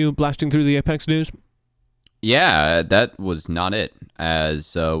continue blasting through the Apex news? Yeah, that was not it.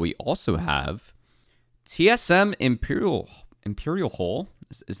 As we also have TSM Imperial Hall.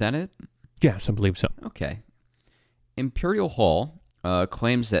 Is that it? Yes, I believe so. Okay. Imperial Hall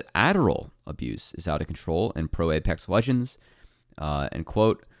claims that Adderall abuse is out of control in pro Apex Legends. And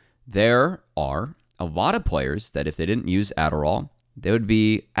quote, there are a lot of players that if they didn't use Adderall, they would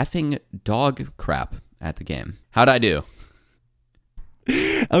be effing dog crap at the game. How'd I do?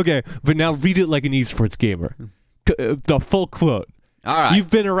 Okay, but now read it like an esports gamer. The full quote. All right. You've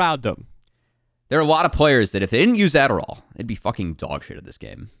been around them. There are a lot of players that if they didn't use Adderall, they'd be fucking dog shit at this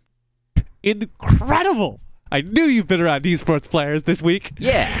game. Incredible! I knew you've been around esports players this week.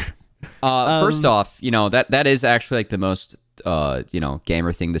 Yeah. First off, that is actually the most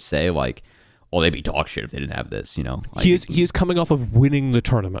gamer thing to say. They'd be dog shit if they didn't have this. He is coming off of winning the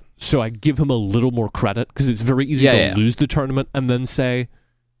tournament, so I give him a little more credit because it's very easy to lose the tournament and then say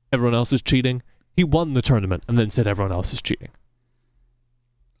everyone else is cheating. He won the tournament and then said everyone else is cheating.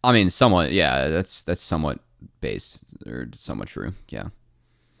 I mean, somewhat, yeah. That's somewhat based or somewhat true, yeah.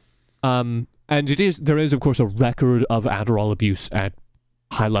 And there is of course a record of Adderall abuse at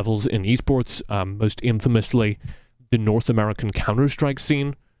high levels in esports. Most infamously, the North American Counter-Strike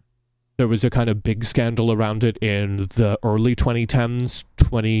scene. There was a kind of big scandal around it in the early 2010s,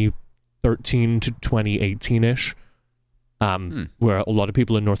 2013 to 2018-ish, where a lot of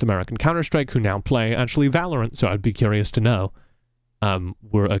people in North American Counter-Strike who now play actually Valorant, so I'd be curious to know,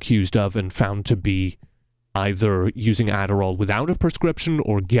 were accused of and found to be either using Adderall without a prescription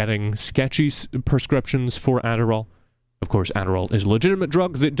or getting sketchy prescriptions for Adderall. Of course, Adderall is a legitimate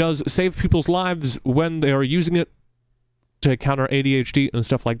drug that does save people's lives when they are using it to counter ADHD and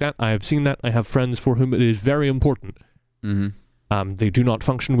stuff like that. I have seen that. I have friends for whom it is very important. They do not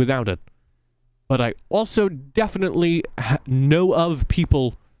function without it. But I also definitely know of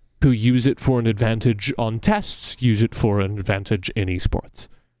people who use it for an advantage on tests use it for an advantage in esports.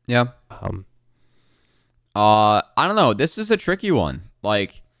 Yeah. I don't know. This is a tricky one.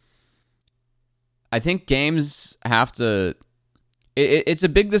 Like, I think games have to... It's a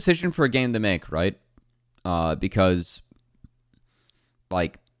big decision for a game to make, right? Because,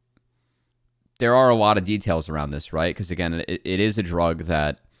 like, there are a lot of details around this, right? Because, again, it is a drug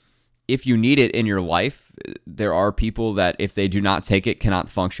that if you need it in your life, there are people that if they do not take it, cannot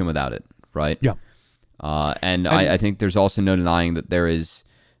function without it, right? Yeah. And I think there's also no denying that there is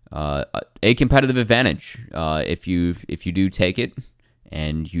a competitive advantage if you do take it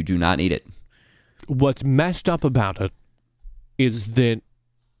and you do not need it. What's messed up about it is that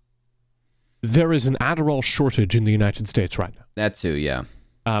there is an Adderall shortage in the United States right now. That too, yeah.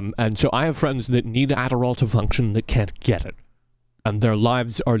 And so I have friends that need Adderall to function that can't get it. And their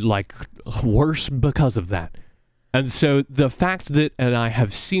lives are, like, worse because of that. And so the fact that, and I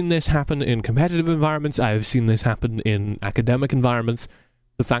have seen this happen in competitive environments, I have seen this happen in academic environments,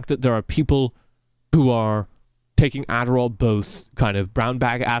 the fact that there are people who are taking Adderall, both kind of brown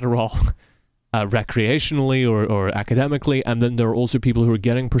bag Adderall, recreationally or academically, and then there are also people who are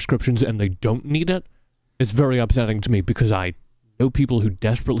getting prescriptions and they don't need it. It's very upsetting to me because I know people who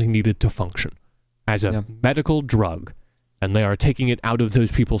desperately need it to function as a medical drug, and they are taking it out of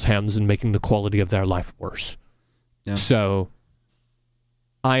those people's hands and making the quality of their life worse. Yeah. So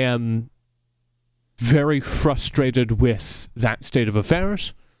I am very frustrated with that state of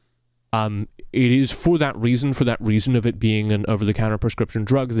affairs. It is for that reason of it being an over-the-counter prescription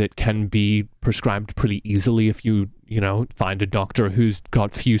drug that can be prescribed pretty easily if you find a doctor who's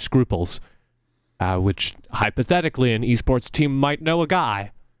got few scruples, which hypothetically an esports team might know a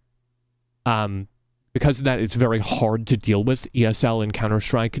guy. Because of that, it's very hard to deal with. ESL and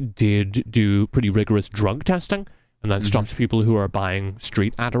Counter-Strike did do pretty rigorous drug testing, and that stops people who are buying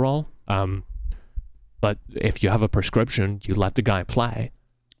street Adderall. But if you have a prescription, you let the guy play,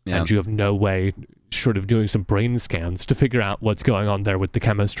 and you have no way short of doing some brain scans to figure out what's going on there with the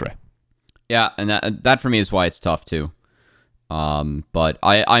chemistry. Yeah, and that for me is why it's tough, too. But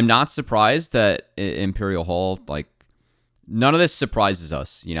I'm not surprised that Imperial Hall, like, none of this surprises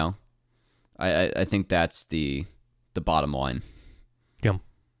us, you know? I think that's the bottom line. Yeah.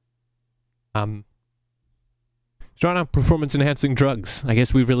 Trying out performance-enhancing drugs. I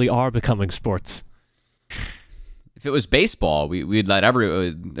guess we really are becoming sports. If it was baseball, we'd let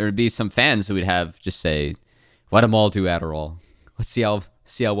there'd be some fans who would have just say, "Let them all do Adderall. Let's see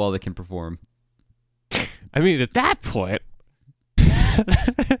how well they can perform." I mean, at that point,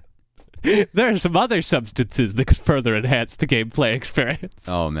 there are some other substances that could further enhance the gameplay experience.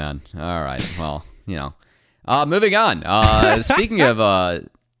 Oh man! All right. Well, moving on. Speaking of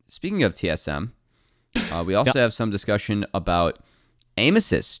TSM, we also have some discussion about aim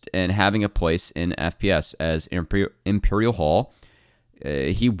assist and having a place in FPS as Imperial Hall.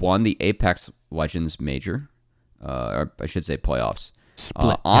 He won the Apex Legends Major, or I should say playoffs,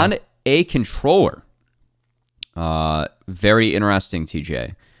 on a controller. Very interesting,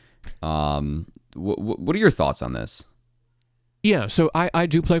 TJ. What are your thoughts on this? Yeah, so I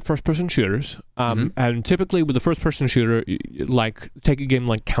do play first-person shooters, and typically with a first-person shooter, like take a game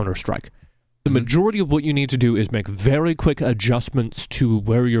like Counter-Strike, the majority of what you need to do is make very quick adjustments to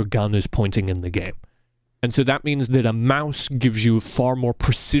where your gun is pointing in the game. And so that means that a mouse gives you far more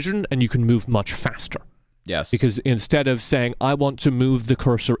precision and you can move much faster. Yes. Because instead of saying, I want to move the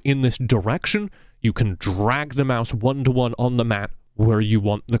cursor in this direction, you can drag the mouse one-to-one on the mat where you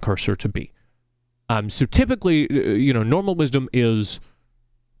want the cursor to be. So typically, normal wisdom is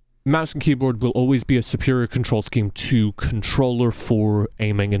mouse and keyboard will always be a superior control scheme to controller for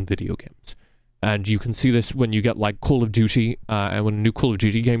aiming in video games. And you can see this when you get, like, Call of Duty, and when a new Call of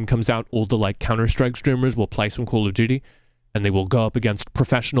Duty game comes out, all the, like, Counter-Strike streamers will play some Call of Duty, and they will go up against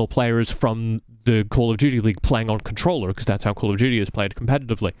professional players from the Call of Duty League playing on controller, because that's how Call of Duty is played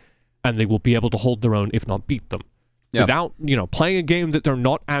competitively, and they will be able to hold their own, if not beat them. Yep. Without, playing a game that they're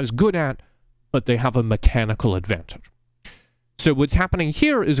not as good at, but they have a mechanical advantage. So what's happening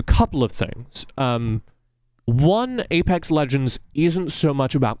here is a couple of things. One, Apex Legends isn't so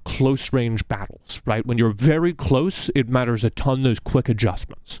much about close-range battles, right? When you're very close, it matters a ton, those quick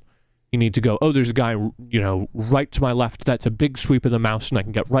adjustments. You need to go, oh, there's a guy, right to my left, that's a big sweep of the mouse, and I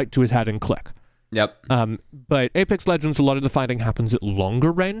can get right to his head and click. Yep. But Apex Legends, a lot of the fighting happens at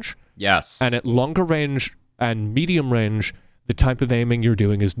longer range. Yes. And at longer range and medium range, the type of aiming you're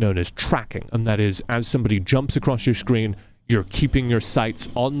doing is known as tracking, and that is, as somebody jumps across your screen, you're keeping your sights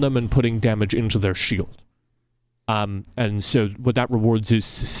on them and putting damage into their shield. And so what that rewards is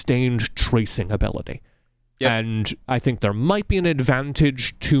sustained tracing ability. Yep. And I think there might be an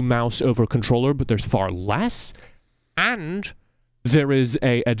advantage to mouse over controller, but there's far less. And there is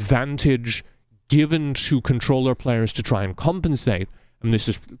a advantage given to controller players to try and compensate. And this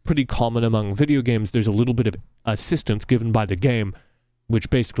is pretty common among video games. There's a little bit of assistance given by the game, which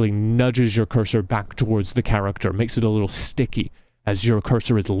basically nudges your cursor back towards the character, makes it a little sticky as your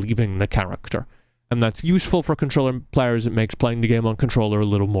cursor is leaving the character. And that's useful for controller players. It makes playing the game on controller a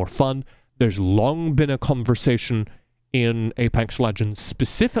little more fun. There's long been a conversation in Apex Legends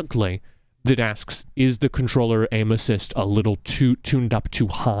specifically that asks, is the controller aim assist a little too tuned up too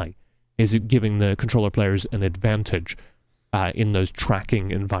high? Is it giving the controller players an advantage in those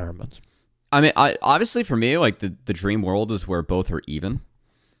tracking environments? I mean, obviously for me, like the dream world is where both are even.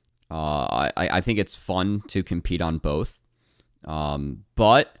 I think it's fun to compete on both.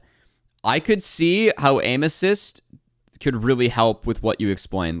 But I could see how aim assist could really help with what you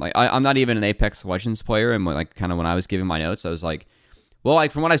explained. Like, I'm not even an Apex Legends player, and like kind of when I was giving my notes, I was like, well,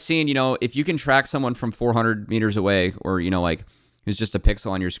 like from what I've seen, if you can track someone from 400 meters away, or like who's just a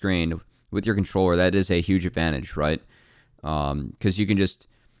pixel on your screen with your controller, that is a huge advantage, right? Because you can just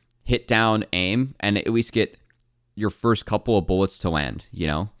hit down, aim, and at least get your first couple of bullets to land,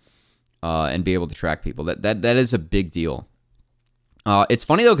 and be able to track people. That is a big deal. It's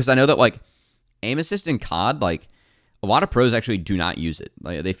funny though, because I know that like aim assist in COD, like a lot of pros actually do not use it.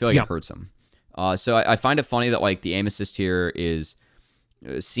 Like they feel like it hurts them. So I find it funny that like the aim assist here is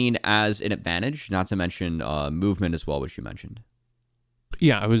seen as an advantage, not to mention movement as well, which you mentioned.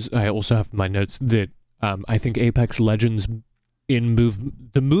 Yeah, I also have my notes that I think Apex Legends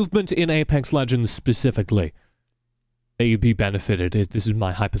the movement in Apex Legends specifically may be benefited. This is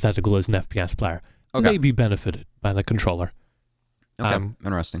my hypothetical as an FPS player. Okay. May be benefited by the controller. Okay,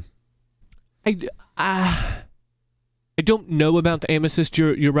 interesting. I don't know about the aim assist.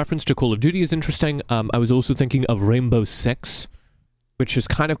 Your reference to Call of Duty is interesting. I was also thinking of Rainbow Six, which has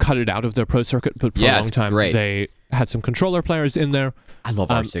kind of cut it out of their pro circuit, but for a long time they had some controller players in there. I love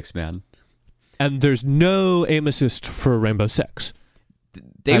R6, man. And there's no aim assist for Rainbow Six.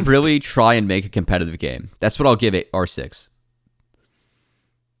 They really try and make a competitive game. That's what I'll give it, R6.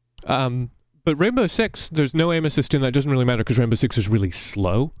 But Rainbow Six, there's no aim assist in that. It doesn't really matter because Rainbow Six is really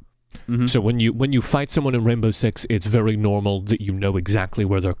slow. Mm-hmm. So when you fight someone in Rainbow Six, it's very normal that you know exactly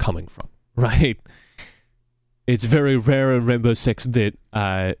where they're coming from, right? It's very rare in Rainbow Six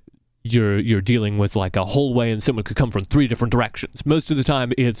that you're dealing with like a hallway and someone could come from 3 different directions. Most of the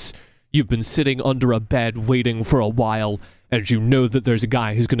time, it's you've been sitting under a bed waiting for a while, and you know that there's a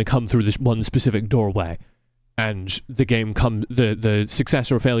guy who's going to come through this one specific doorway. And the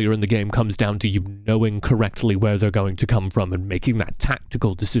success or failure in the game comes down to you knowing correctly where they're going to come from and making that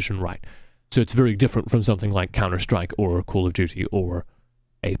tactical decision right. So it's very different from something like Counter-Strike or Call of Duty or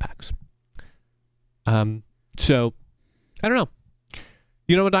Apex. So, I don't know.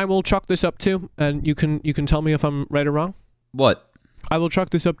 You know what I will chalk this up to? And you can tell me if I'm right or wrong? What? I will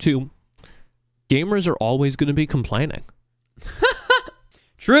chalk this up to gamers are always going to be complaining.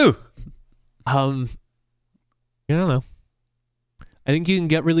 True. I don't know. I think you can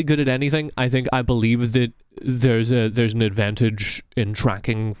get really good at anything. I believe that there's an advantage in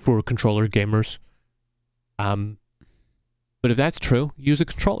tracking for controller gamers. But if that's true, use a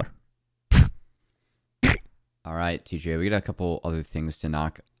controller. All right, TJ, we got a couple other things to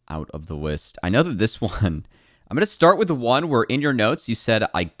knock out of the list. I know that this one, I'm going to start with the one where in your notes you said,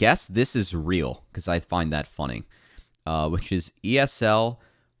 I guess this is real, because I find that funny, which is ESL.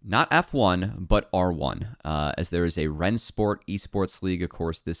 Not F1, but R1, as there is a Rensport esports league. Of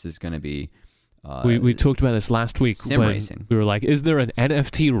course, this is going to be... we talked about this last week sim when racing. We were like, is there an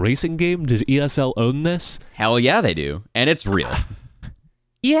NFT racing game? Does ESL own this? Hell yeah, they do. And it's real.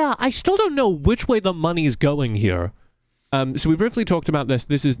 Yeah, I still don't know which way the money's going here. So we briefly talked about this.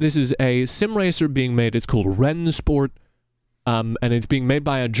 This is a sim racer being made. It's called Rensport. And it's being made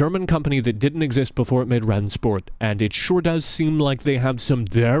by a German company that didn't exist before it made Rensport, and it sure does seem like they have some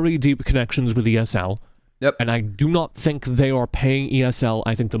very deep connections with ESL. Yep. And I do not think they are paying ESL.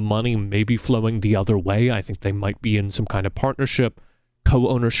 I think the money may be flowing the other way. I think they might be in some kind of partnership,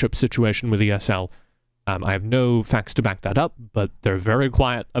 co-ownership situation with ESL. I have no facts to back that up, but they're very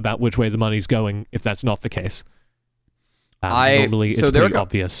quiet about which way the money's going if that's not the case. Normally, it's pretty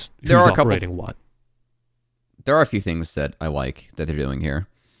obvious who's operating what. There are a few things that I like that they're doing here.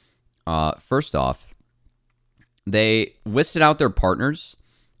 First off, they listed out their partners,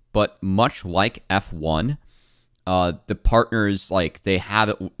 but much like F1, the partners, like, they have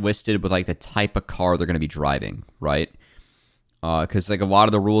it listed with, like, the type of car they're going to be driving, right? Because, like, a lot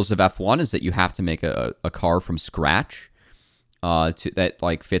of the rules of F1 is that you have to make a car from scratch that,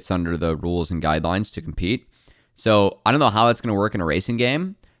 like, fits under the rules and guidelines to compete. So I don't know how that's going to work in a racing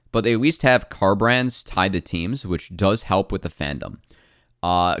game, but they at least have car brands tied to teams, which does help with the fandom.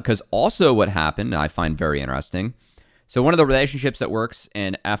 Because also what happened, I find very interesting. So one of the relationships that works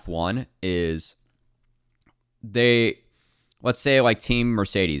in F1 is let's say like Team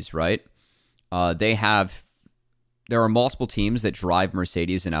Mercedes, right? There are multiple teams that drive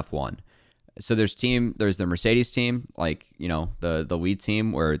Mercedes in F1. So there's the Mercedes team, like, the lead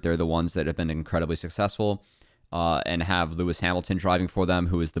team, where they're the ones that have been incredibly successful and have Lewis Hamilton driving for them,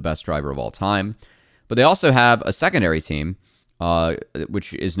 who is the best driver of all time. But they also have a secondary team,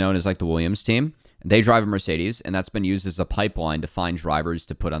 which is known as like the Williams team. They drive a Mercedes, and that's been used as a pipeline to find drivers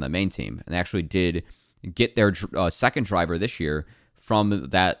to put on the main team. And they actually did get their second driver this year from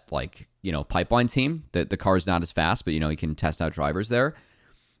that, pipeline team. The car's not as fast, but, you can test out drivers there.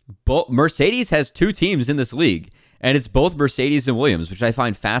 But Mercedes has two teams in this league, and it's both Mercedes and Williams, which I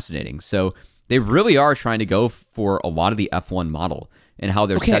find fascinating. So they really are trying to go for a lot of the F1 model and how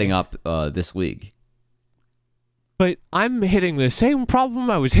they're setting up this league. But I'm hitting the same problem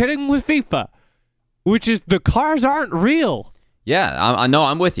I was hitting with FIFA, which is the cars aren't real. Yeah, I know.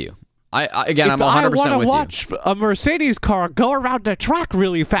 I'm with you. I'm 100% with you. If I want to watch a Mercedes car go around the track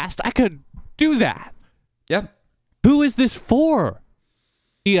really fast, I could do that. Yep. Who is this for?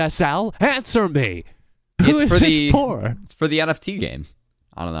 ESL, answer me. Who is this for? It's for the NFT game.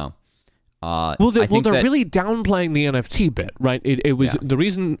 I don't know. They're really downplaying the NFT bit, right? It was the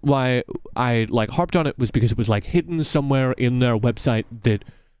reason why I harped on it was because it was hidden somewhere in their website that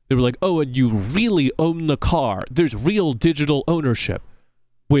they were like, oh, and you really own the car. There's real digital ownership,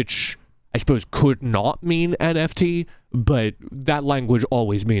 which I suppose could not mean NFT, but that language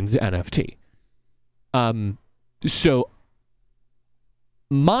always means NFT. So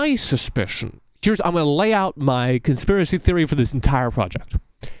my suspicion, I'm going to lay out my conspiracy theory for this entire project.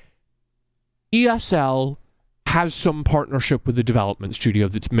 ESL has some partnership with the development studio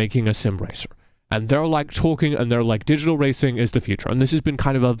that's making a sim racer. And they're talking, and they're digital racing is the future. And this has been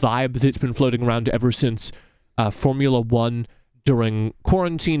kind of a vibe that's been floating around ever since Formula One during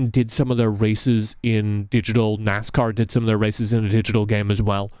quarantine did some of their races in digital. NASCAR did some of their races in a digital game as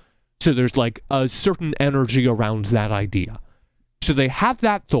well. So there's a certain energy around that idea. So they have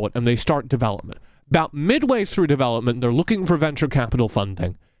that thought, and they start development. About midway through development, they're looking for venture capital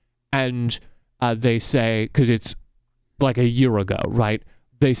funding. And they say, because it's a year ago, right?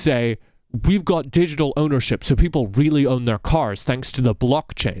 They say, we've got digital ownership, so people really own their cars thanks to the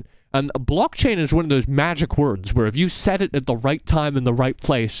blockchain. And blockchain is one of those magic words where if you said it at the right time in the right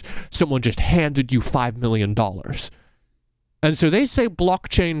place, someone just handed you $5 million. And so they say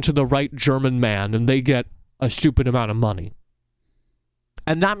blockchain to the right German man, and they get a stupid amount of money.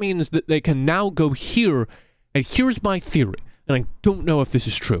 And that means that they can now go here, and here's my theory, and I don't know if this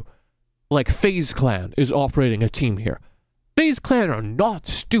is true. FaZe Clan is operating a team here. FaZe Clan are not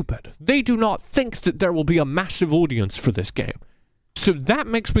stupid. They do not think that there will be a massive audience for this game. So that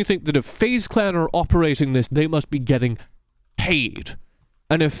makes me think that if FaZe Clan are operating this, they must be getting paid.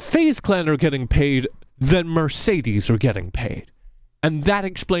 And if FaZe Clan are getting paid, then Mercedes are getting paid. And that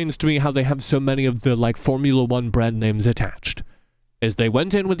explains to me how they have so many of the Formula One brand names attached. As they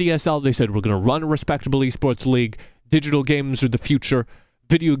went in with ESL, they said, we're going to run a respectable esports league. Digital games are the future.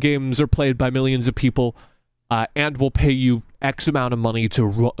 Video games are played by millions of people, and we'll pay you X amount of money to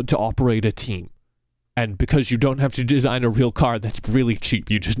operate a team. And because you don't have to design a real car, that's really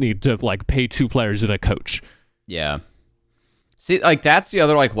cheap. You just need to pay 2 players and a coach. Yeah. See, that's the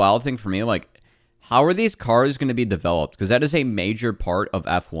other wild thing for me. How are these cars going to be developed? Because that is a major part of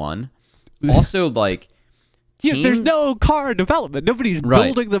F1. Also, teams... Yeah, there's no car development. Nobody's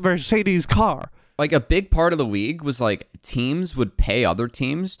building the Mercedes car. A big part of the league was teams would pay other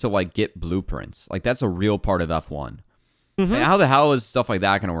teams to get blueprints. That's a real part of F1. Mm-hmm. How the hell is stuff like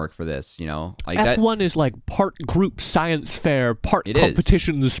that going to work for this? F1 is part group science fair, part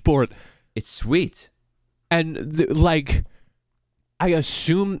competition sport. It's sweet. And I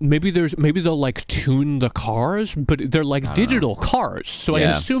assume maybe they'll tune the cars, but they're digital cars. So I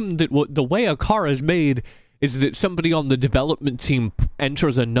assume that the way a car is made is that somebody on the development team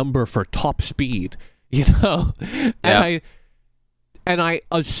enters a number for top speed, And I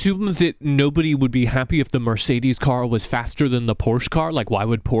assume that nobody would be happy if the Mercedes car was faster than the Porsche car. Why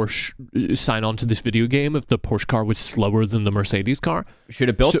would Porsche sign on to this video game if the Porsche car was slower than the Mercedes car? Should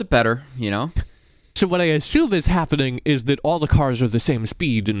have built it better, So what I assume is happening is that all the cars are the same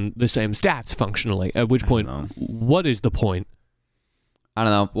speed and the same stats functionally, at which point, what is the point? I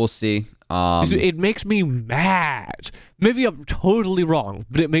don't know. We'll see. It makes me mad. Maybe I'm totally wrong,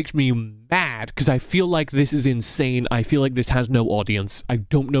 but it makes me mad because I feel like this is insane. I feel like this has no audience. I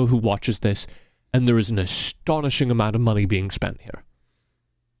don't know who watches this. and there is an astonishing amount of money being spent here.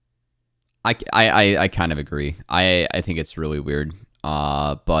 I kind of agree. I think it's really weird.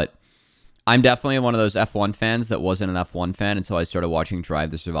 But I'm definitely one of those F1 fans that wasn't an F1 fan until I started watching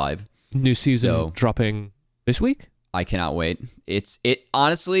Drive to Survive. New season dropping this week? I cannot wait.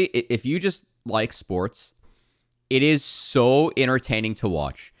 Honestly, if you just like sports, it is so entertaining to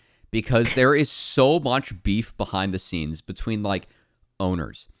watch because there is so much beef behind the scenes between like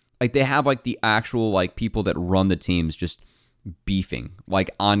owners. Like they have like the actual like people that run the teams just beefing like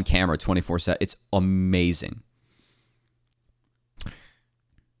on camera 24/7. It's amazing.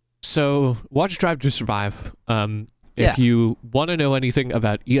 So watch Drive to Survive. If you want to know anything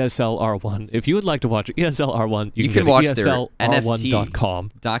about ESL R1, if you would like to watch ESL R1, you can watch go to their ESLR1.com.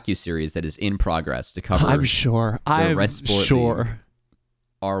 NFT docuseries that is in progress to cover. I'm sure. Red Sport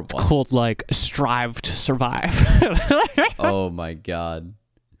R1. It's called like Strive to Survive. Oh my god.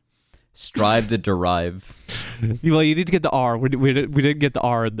 Strive to derive. Well, you need to get the R. We didn't get the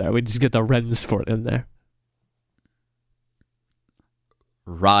R in there. We just get the Ren Sport in there.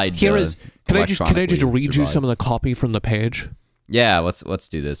 Ride. Here is. Can I just read you some of the copy from the page? Yeah, let's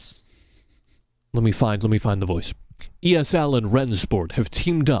do this. Let me find the voice. ESL and Rensport have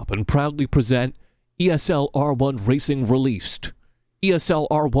teamed up and proudly present ESL R1 Racing Released. ESL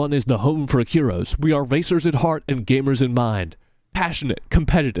R1 is the home for heroes. We are racers at heart and gamers in mind. Passionate,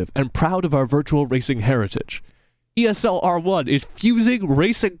 competitive, and proud of our virtual racing heritage. ESL R1 is fusing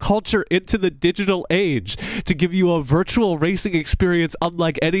racing culture into the digital age to give you a virtual racing experience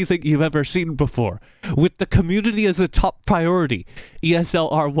unlike anything you've ever seen before. With the community as a top priority,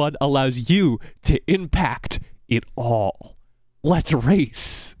 ESL R1 allows you to impact it all. Let's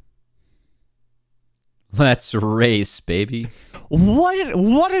race. Let's race, baby.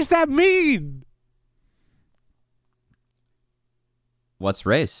 What does that mean? Let's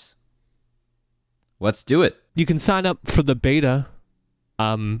race. Let's do it. You can sign up for the beta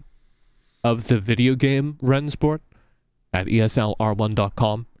of the video game Rensport at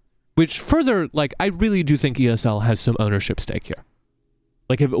ESLR1.com, which further, like, I really do think ESL has some ownership stake here.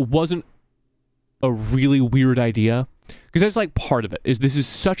 Like, if it wasn't a really weird idea, because that's, like, part of it, is this is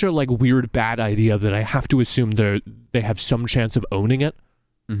such a, like, weird, bad idea that I have to assume they have some chance of owning it,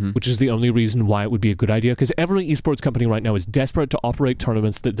 which is the only reason why it would be a good idea, because every esports company right now is desperate to operate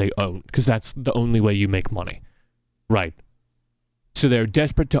tournaments that they own, because that's the only way you make money. Right. So they're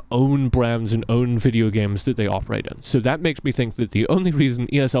desperate to own brands and own video games that they operate in. So that makes me think that the only reason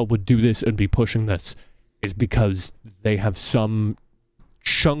ESL would do this and be pushing this is because they have some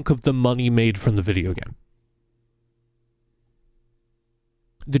chunk of the money made from the video game.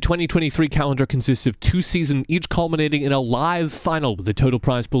 The 2023 calendar consists of 2 seasons, each culminating in a live final with a total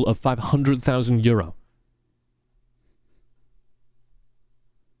prize pool of €500,000.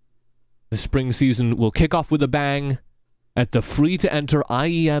 The spring season will kick off with a bang at the free-to-enter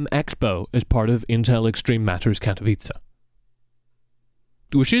IEM Expo as part of Intel Extreme Matters Katowice,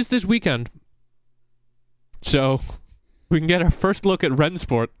 which is this weekend. So we can get our first look at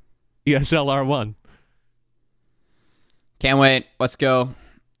Rensport ESL R1. Can't wait. Let's go.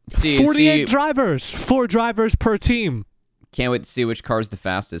 48 drivers, 4 drivers per team. Can't wait to see which car is the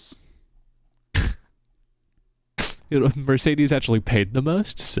fastest. Mercedes actually paid the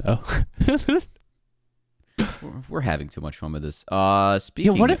most, so we're having too much fun with this.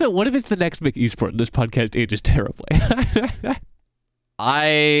 Speaking, what if it's the next big esport and this podcast ages terribly?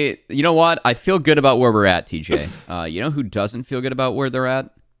 You know what? I feel good about where we're at, TJ. You know who doesn't feel good about where they're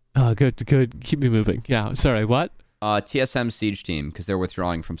at? Oh, good. Keep me moving. Yeah. Sorry. What? TSM Siege team, because they're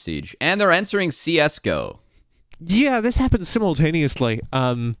withdrawing from Siege and they're entering CS:GO. Yeah, this happened simultaneously.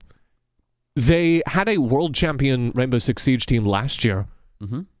 They had a world champion Rainbow Six Siege team last year,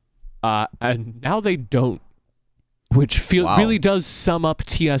 and now they don't, which really does sum up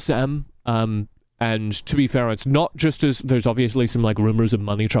TSM. And to be fair, it's not just as there's obviously some like rumors of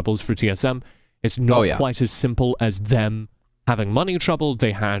money troubles for TSM. It's not quite as simple as them having money trouble.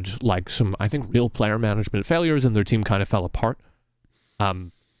 They had like some, I think, real player management failures, and their team kind of fell apart.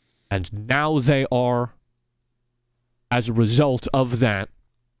 And now they are, as a result of that,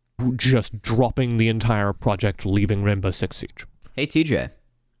 just dropping the entire project, leaving Rainbow Six Siege. Hey, TJ.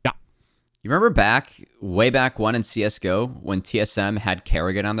 Yeah. You remember way back when in CSGO, when TSM had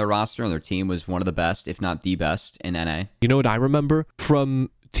Kerrigan on their roster and their team was one of the best, if not the best, in NA? You know what I remember from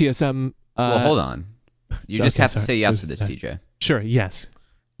TSM? Well, hold on. You just have to say yes to this, TJ. Sure, yes.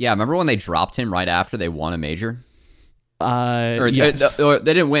 Yeah, remember when they dropped him right after they won a major? Yes. Or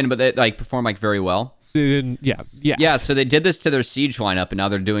they didn't win, but they like performed like very well. Yeah. Yeah, so they did this to their Siege lineup, and now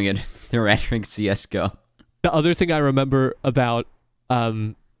they're doing it. They're entering CSGO. The other thing I remember about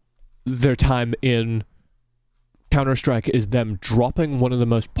their time in Counter-Strike is them dropping one of the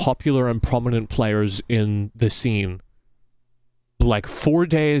most popular and prominent players in the scene like 4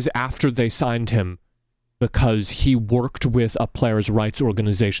 days after they signed him because he worked with a players' rights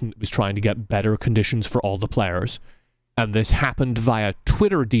organization that was trying to get better conditions for all the players. And this happened via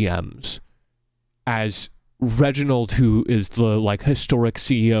Twitter DMs as Reginald, who is the like historic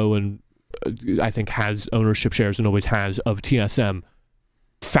CEO and I think has ownership shares and always has of TSM,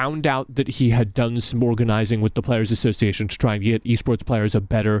 found out that he had done some organizing with the Players Association to try and get esports players a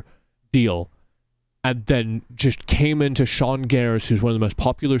better deal, and then just came into Sean Gares, who's one of the most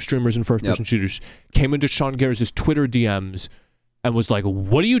popular streamers in first-person shooters, came into Sean Gares' Twitter DMs and was like,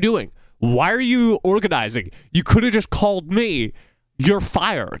 what are you doing? Why are you organizing? You could have just called me. You're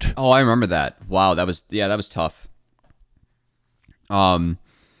fired. Oh, I remember that. Wow, that was tough.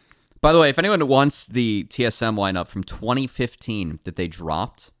 By the way, if anyone wants the TSM lineup from 2015 that they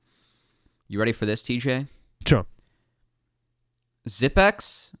dropped, you ready for this, TJ? Sure.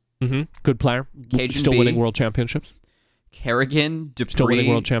 Zipex. Good player. Cajun Still B, winning world championships. Kerrigan, Dupree, Still winning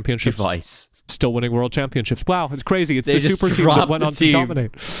world championships. Device. Still winning world championships. Wow, it's crazy. It's They the just super team that dropped went the on team. to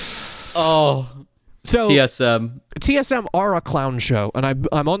dominate. Oh, So TSM are a clown show, and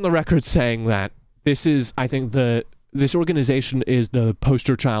I'm on the record saying that this is, I think, this organization is the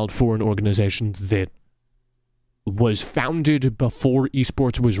poster child for an organization that was founded before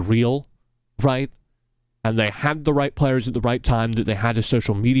esports was real, right? And they had the right players at the right time, that they had a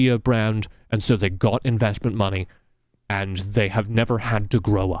social media brand, and so they got investment money, and they have never had to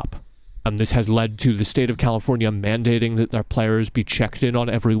grow up. And this has led to the state of California mandating that their players be checked in on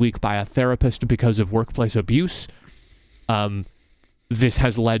every week by a therapist because of workplace abuse. This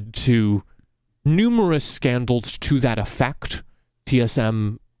has led to numerous scandals to that effect.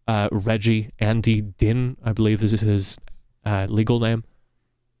 TSM Reggie, Andy Din, I believe is his legal name.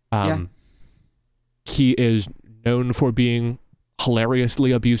 He is known for being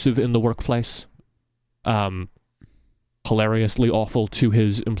hilariously abusive in the workplace. Hilariously awful to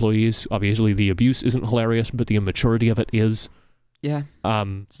his employees. Obviously, the abuse isn't hilarious, but the immaturity of it is. Yeah.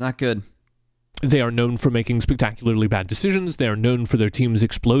 It's not good. They are known for making spectacularly bad decisions. They are known for their teams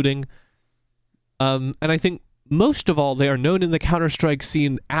exploding. And I think, most of all, they are known in the Counter-Strike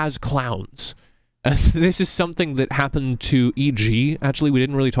scene as clowns. This is something that happened to EG. Actually, we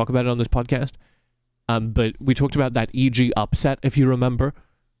didn't really talk about it on this podcast. But we talked about that EG upset, if you remember,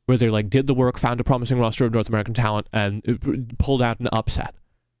 where they like did the work, found a promising roster of North American talent, and it pulled out an upset.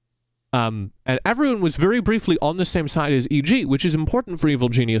 And everyone was very briefly on the same side as EG, which is important for evil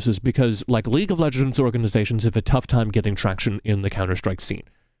geniuses because, like, League of Legends organizations have a tough time getting traction in the Counter-Strike scene.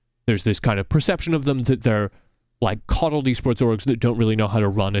 There's this kind of perception of them that they're, like, coddled esports orgs that don't really know how to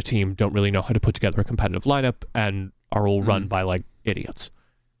run a team, don't really know how to put together a competitive lineup, and are all run by, like, idiots.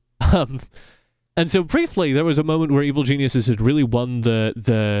 And so briefly, there was a moment where Evil Geniuses had really won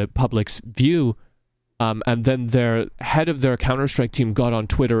the public's view, and then their head of their Counter-Strike team got on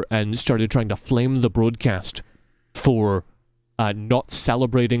Twitter and started trying to flame the broadcast for not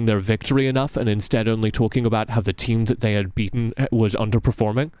celebrating their victory enough, and instead only talking about how the team that they had beaten was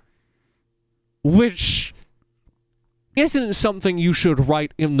underperforming. Which isn't something you should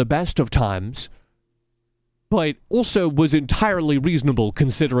write in the best of times, but also was entirely reasonable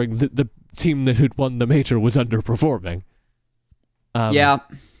considering that the team that had won the major was underperforming. Yeah.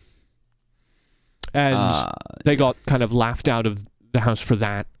 And they got kind of laughed out of the house for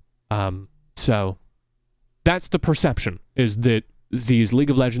that. So that's the perception, is that these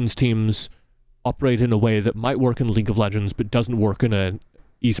League of Legends teams operate in a way that might work in League of Legends, but doesn't work in an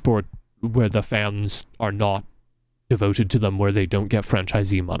esport where the fans are not devoted to them, where they don't get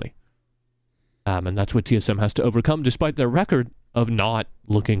franchisee money. And that's what TSM has to overcome, despite their record of not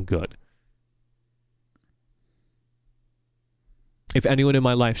looking good. If anyone in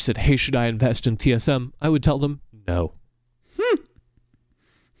my life said, hey, should I invest in TSM? I would tell them no.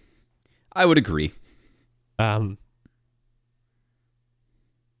 I would agree.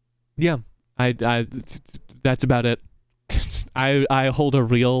 Yeah, I that's about it. I hold a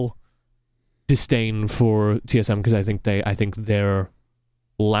real disdain for TSM because I think their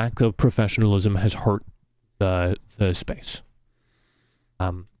lack of professionalism has hurt the space.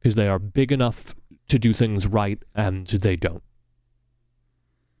 Because they are big enough to do things right, and they don't.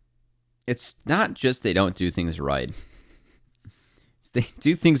 It's not just they don't do things right. They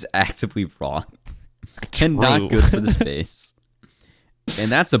do things actively wrong. And not good for the space.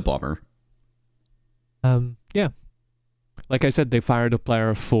 And that's a bummer. Yeah. Like I said, they fired a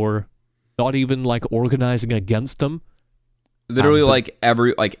player for not even like organizing against them. Literally,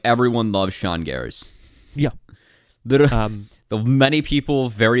 everyone loves Sean Gares. Yeah. Literally, The many people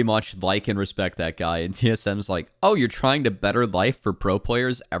very much like and respect that guy, and TSM's like, oh, you're trying to better life for pro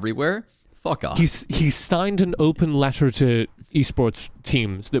players everywhere? Fuck off. He signed an open letter to esports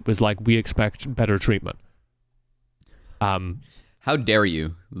teams that was like, we expect better treatment. How dare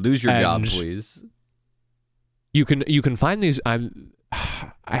you? Lose your job, please. You can find these. I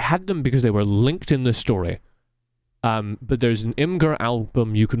had them because they were linked in the story. But there's an Imgur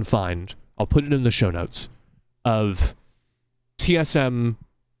album you can find. I'll put it in the show notes of TSM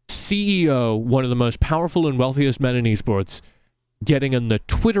CEO, one of the most powerful and wealthiest men in esports, getting in the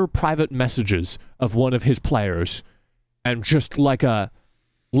Twitter private messages of one of his players, and just like a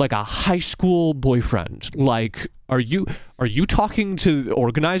high school boyfriend. Like, are you talking to the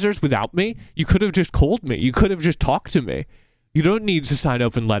organizers without me? You could have just called me. You could have just talked to me. You don't need to sign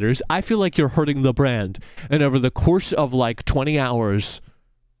open letters. I feel like you're hurting the brand. And over the course of like 20 hours,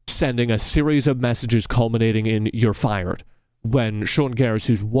 sending a series of messages culminating in you're fired, when Sean Garris,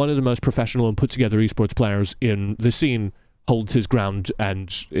 who's one of the most professional and put together esports players in the scene, holds his ground and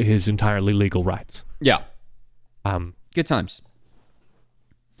his entirely legal rights. Yeah. Good times.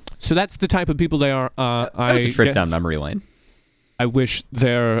 So that's the type of people they are. That was a trip down memory lane. I wish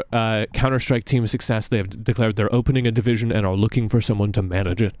their Counter-Strike team success. They have declared they're opening a division and are looking for someone to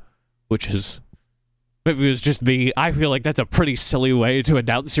manage it, which is... If it was just me, I feel like that's a pretty silly way to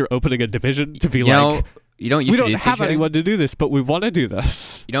announce you're opening a division, to be like... we don't have anyone to do this, but we want to do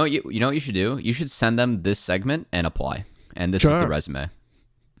this. You know what you should do? You should send them this segment and apply. And this is the resume.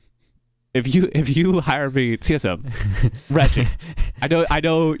 If you hire me, TSM, Reggie, I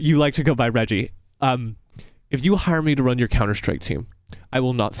know you like to go by Reggie. If you hire me to run your Counter-Strike team, I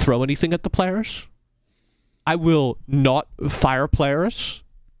will not throw anything at the players. I will not fire players.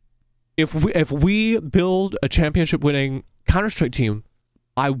 If we build a championship-winning Counter-Strike team,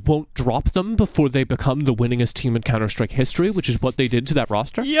 I won't drop them before they become the winningest team in Counter-Strike history, which is what they did to that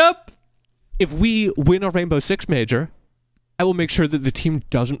roster. Yep. If we win a Rainbow Six Major, I will make sure that the team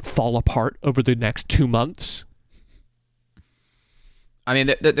doesn't fall apart over the next 2 months. I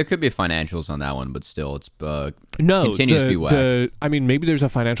mean, there could be financials on that one, but still, it's continues to be whack. I mean, maybe there's a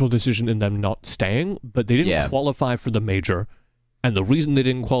financial decision in them not staying, but they didn't qualify for the major. And the reason they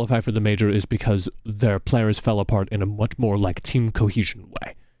didn't qualify for the major is because their players fell apart in a much more like team cohesion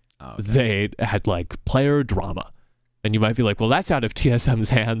way. Oh, okay. They had like player drama. And you might be like, well, that's out of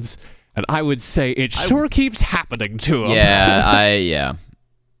TSM's hands. And I would say it sure keeps happening to them. Yeah,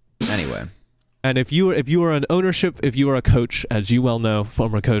 Anyway. And if you are an ownership, if you are a coach, as you well know,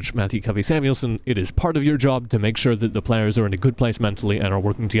 former coach Matthew Covey Samuelson, it is part of your job to make sure that the players are in a good place mentally and are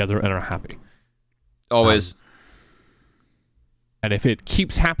working together and are happy. Always. And if it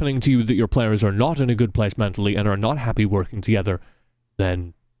keeps happening to you that your players are not in a good place mentally and are not happy working together,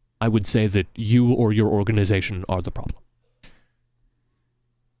 then I would say that you or your organization are the problem.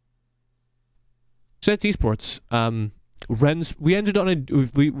 So that's esports. We ended on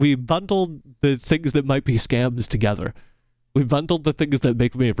we bundled the things that might be scams together. We bundled the things that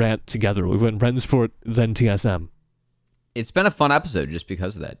make me rant together. We went Rensport, then TSM. It's been a fun episode just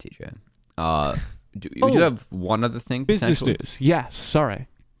because of that, TJ. We do have one other thing. Business news. Yes, sorry.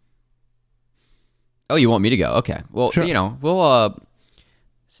 Oh, you want me to go? Okay. Well, sure. We'll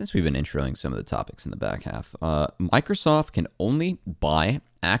since we've been introing some of the topics in the back half, Microsoft can only buy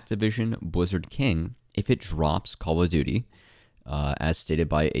Activision Blizzard King if it drops Call of Duty, as stated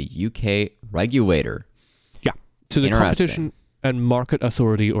by a UK regulator. Yeah. So the Competition and Market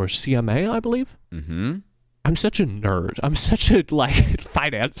Authority, or CMA, I believe. Mm-hmm. I'm such a nerd. I'm such a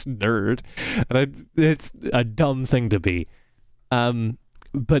finance nerd, and it's a dumb thing to be.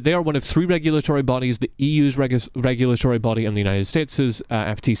 But they are one of 3 regulatory bodies. The EU's regulatory body and the United States'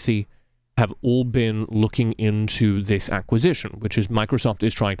 FTC have all been looking into this acquisition, which is Microsoft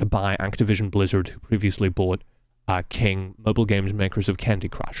is trying to buy Activision Blizzard, who previously bought King, mobile games makers of Candy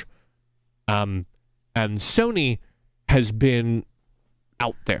Crush. And Sony has been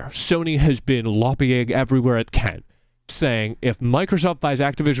out there. Sony has been lobbying everywhere it can, saying if Microsoft buys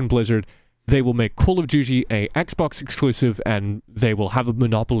Activision Blizzard, they will make Call of Duty a Xbox exclusive and they will have a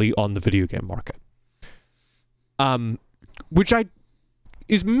monopoly on the video game market. Which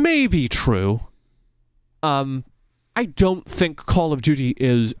is maybe true. I don't think Call of Duty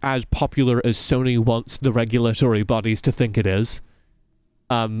is as popular as Sony wants the regulatory bodies to think it is.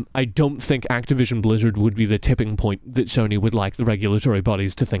 I don't think Activision Blizzard would be the tipping point that Sony would like the regulatory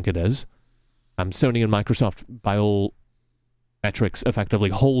bodies to think it is. Sony and Microsoft, by all metrics, effectively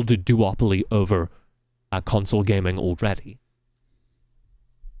hold a duopoly over console gaming already.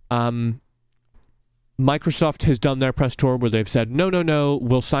 Microsoft has done their press tour where they've said, no,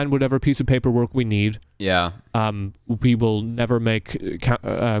 we'll sign whatever piece of paperwork we need. Yeah. We will never make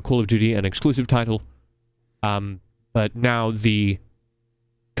Call of Duty an exclusive title. But now the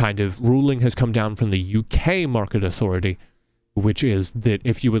kind of ruling has come down from the UK Market Authority, which is that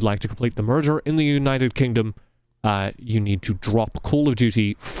if you would like to complete the merger in the United Kingdom, you need to drop Call of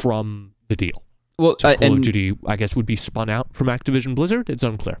Duty from the deal. Well, so Call of Duty, I guess, would be spun out from Activision Blizzard. It's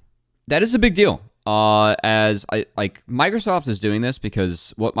unclear. That is a big deal. As Microsoft is doing this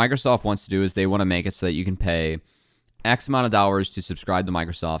because what Microsoft wants to do is they want to make it so that you can pay X amount of dollars to subscribe to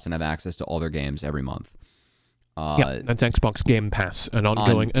Microsoft and have access to all their games every month. Yeah, that's Xbox Game Pass, an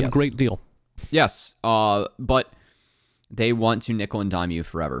ongoing and great deal. Yes, but they want to nickel and dime you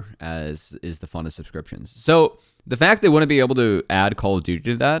forever, as is the fun of subscriptions. So the fact they want to be able to add Call of Duty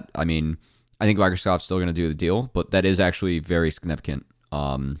to that, I mean, I think Microsoft's still going to do the deal, but that is actually very significant.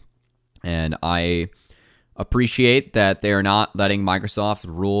 And I appreciate that they are not letting Microsoft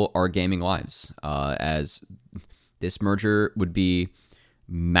rule our gaming lives, as this merger would be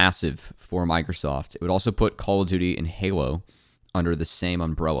massive for Microsoft. It would also put Call of Duty and Halo under the same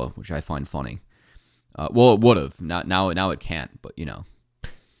umbrella, which I find funny. Well, it would have. Now it can't, but you know.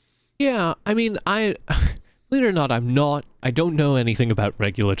 Yeah, I mean, believe it or not, I don't know anything about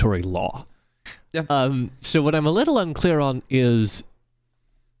regulatory law. Yeah. So what I'm a little unclear on is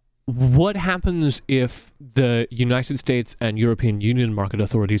what happens if the United States and European Union market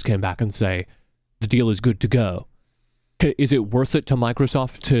authorities came back and say, the deal is good to go. Is it worth it to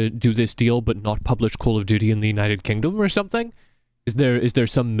Microsoft to do this deal but not publish Call of Duty in the United Kingdom or something? Is there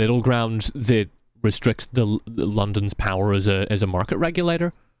some middle ground that restricts the London's power as a market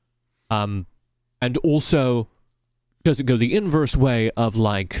regulator? And also, does it go the inverse way of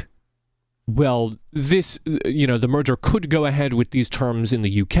like, well, this, the merger could go ahead with these terms in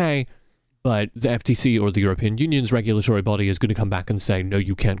the UK, but the FTC or the European Union's regulatory body is going to come back and say, no,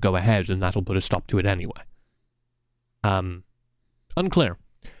 you can't go ahead, and that'll put a stop to it anyway. Unclear.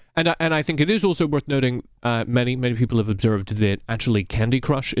 And I think it is also worth noting, many people have observed that actually Candy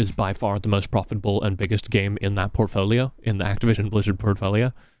Crush is by far the most profitable and biggest game in that portfolio, in the Activision Blizzard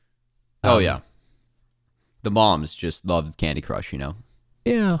portfolio. Oh, yeah. The moms just love Candy Crush,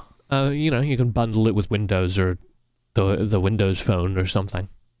 Yeah. You can bundle it with Windows or the Windows Phone or something.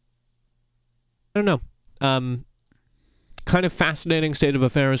 I don't know. Kind of fascinating state of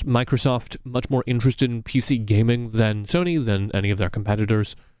affairs. Microsoft much more interested in PC gaming than Sony, than any of their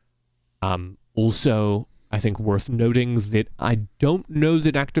competitors. Also, I think worth noting that I don't know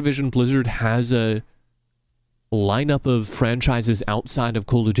that Activision Blizzard has a lineup of franchises outside of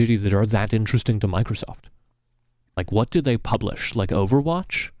Call of Duty that are that interesting to Microsoft. Like, what do they publish? Like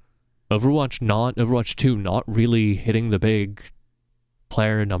Overwatch? Overwatch 2 not really hitting the big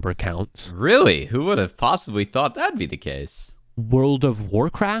player number counts. Really? Who would have possibly thought that'd be the case? World of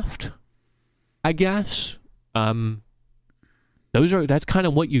Warcraft, I guess. That's kind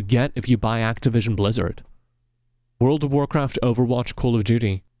of what you get if you buy Activision Blizzard. World of Warcraft, Overwatch, Call of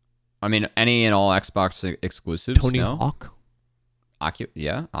Duty. I mean, any and all Xbox exclusives? Tony no? Hawk?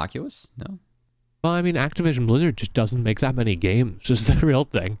 Oculus? No? Well, I mean, Activision Blizzard just doesn't make that many games. Just the real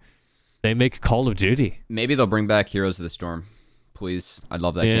thing. They make Call of Duty. Maybe they'll bring back Heroes of the Storm. Please. I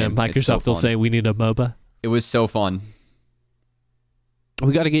love that game. Microsoft will say, we need a MOBA. It was so fun.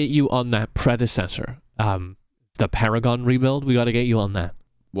 We got to get you on that predecessor. The Paragon rebuild. We got to get you on that.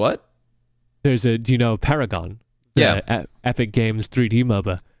 What? Do you know Paragon? Yeah. Epic Games 3D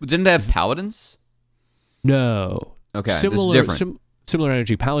MOBA. Didn't they have Paladins? No. Okay, this is different. Similar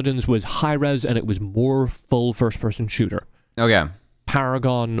energy. Paladins was high-res, and it was more full first-person shooter. Okay.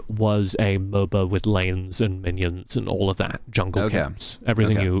 Paragon was a MOBA with lanes and minions and all of that. Jungle camps.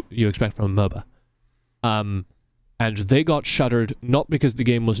 Everything you expect from a MOBA. And they got shuttered, not because the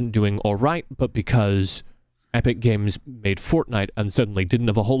game wasn't doing all right, but because Epic Games made Fortnite and suddenly didn't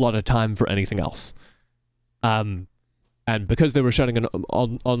have a whole lot of time for anything else. And because they were shutting an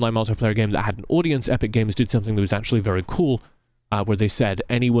online multiplayer game that had an audience, Epic Games did something that was actually very cool, where they said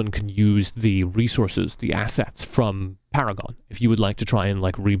anyone can use the resources, the assets from Paragon. If you would like to try and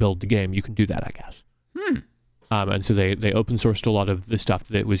rebuild the game, you can do that, I guess. And so they open sourced a lot of the stuff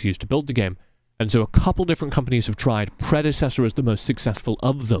that was used to build the game. And so a couple different companies have tried. Predecessor is the most successful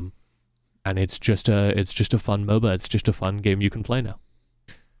of them, and it's just a fun MOBA. It's just a fun game you can play now.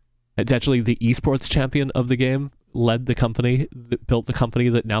 It's actually the esports champion of the game led the company that built the company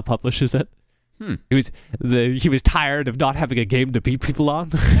that now publishes it. He was tired of not having a game to beat people on.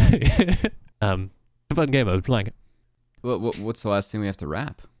 It's a fun game. I was playing it. What's the last thing we have to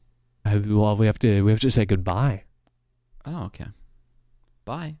wrap? Well, we have to say goodbye. Oh, okay.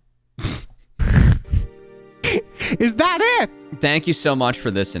 Bye. Is that it? Thank you so much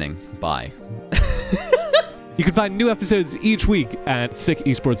for listening. Bye. You can find new episodes each week at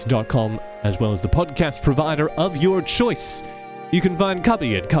sickesports.com, as well as the podcast provider of your choice. You can find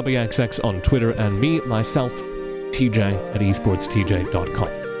Cubby at CubbyXX on Twitter, and me, myself, TJ at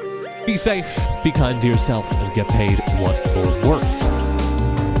esportstj.com. Be safe, be kind to yourself, and get paid what you're worth.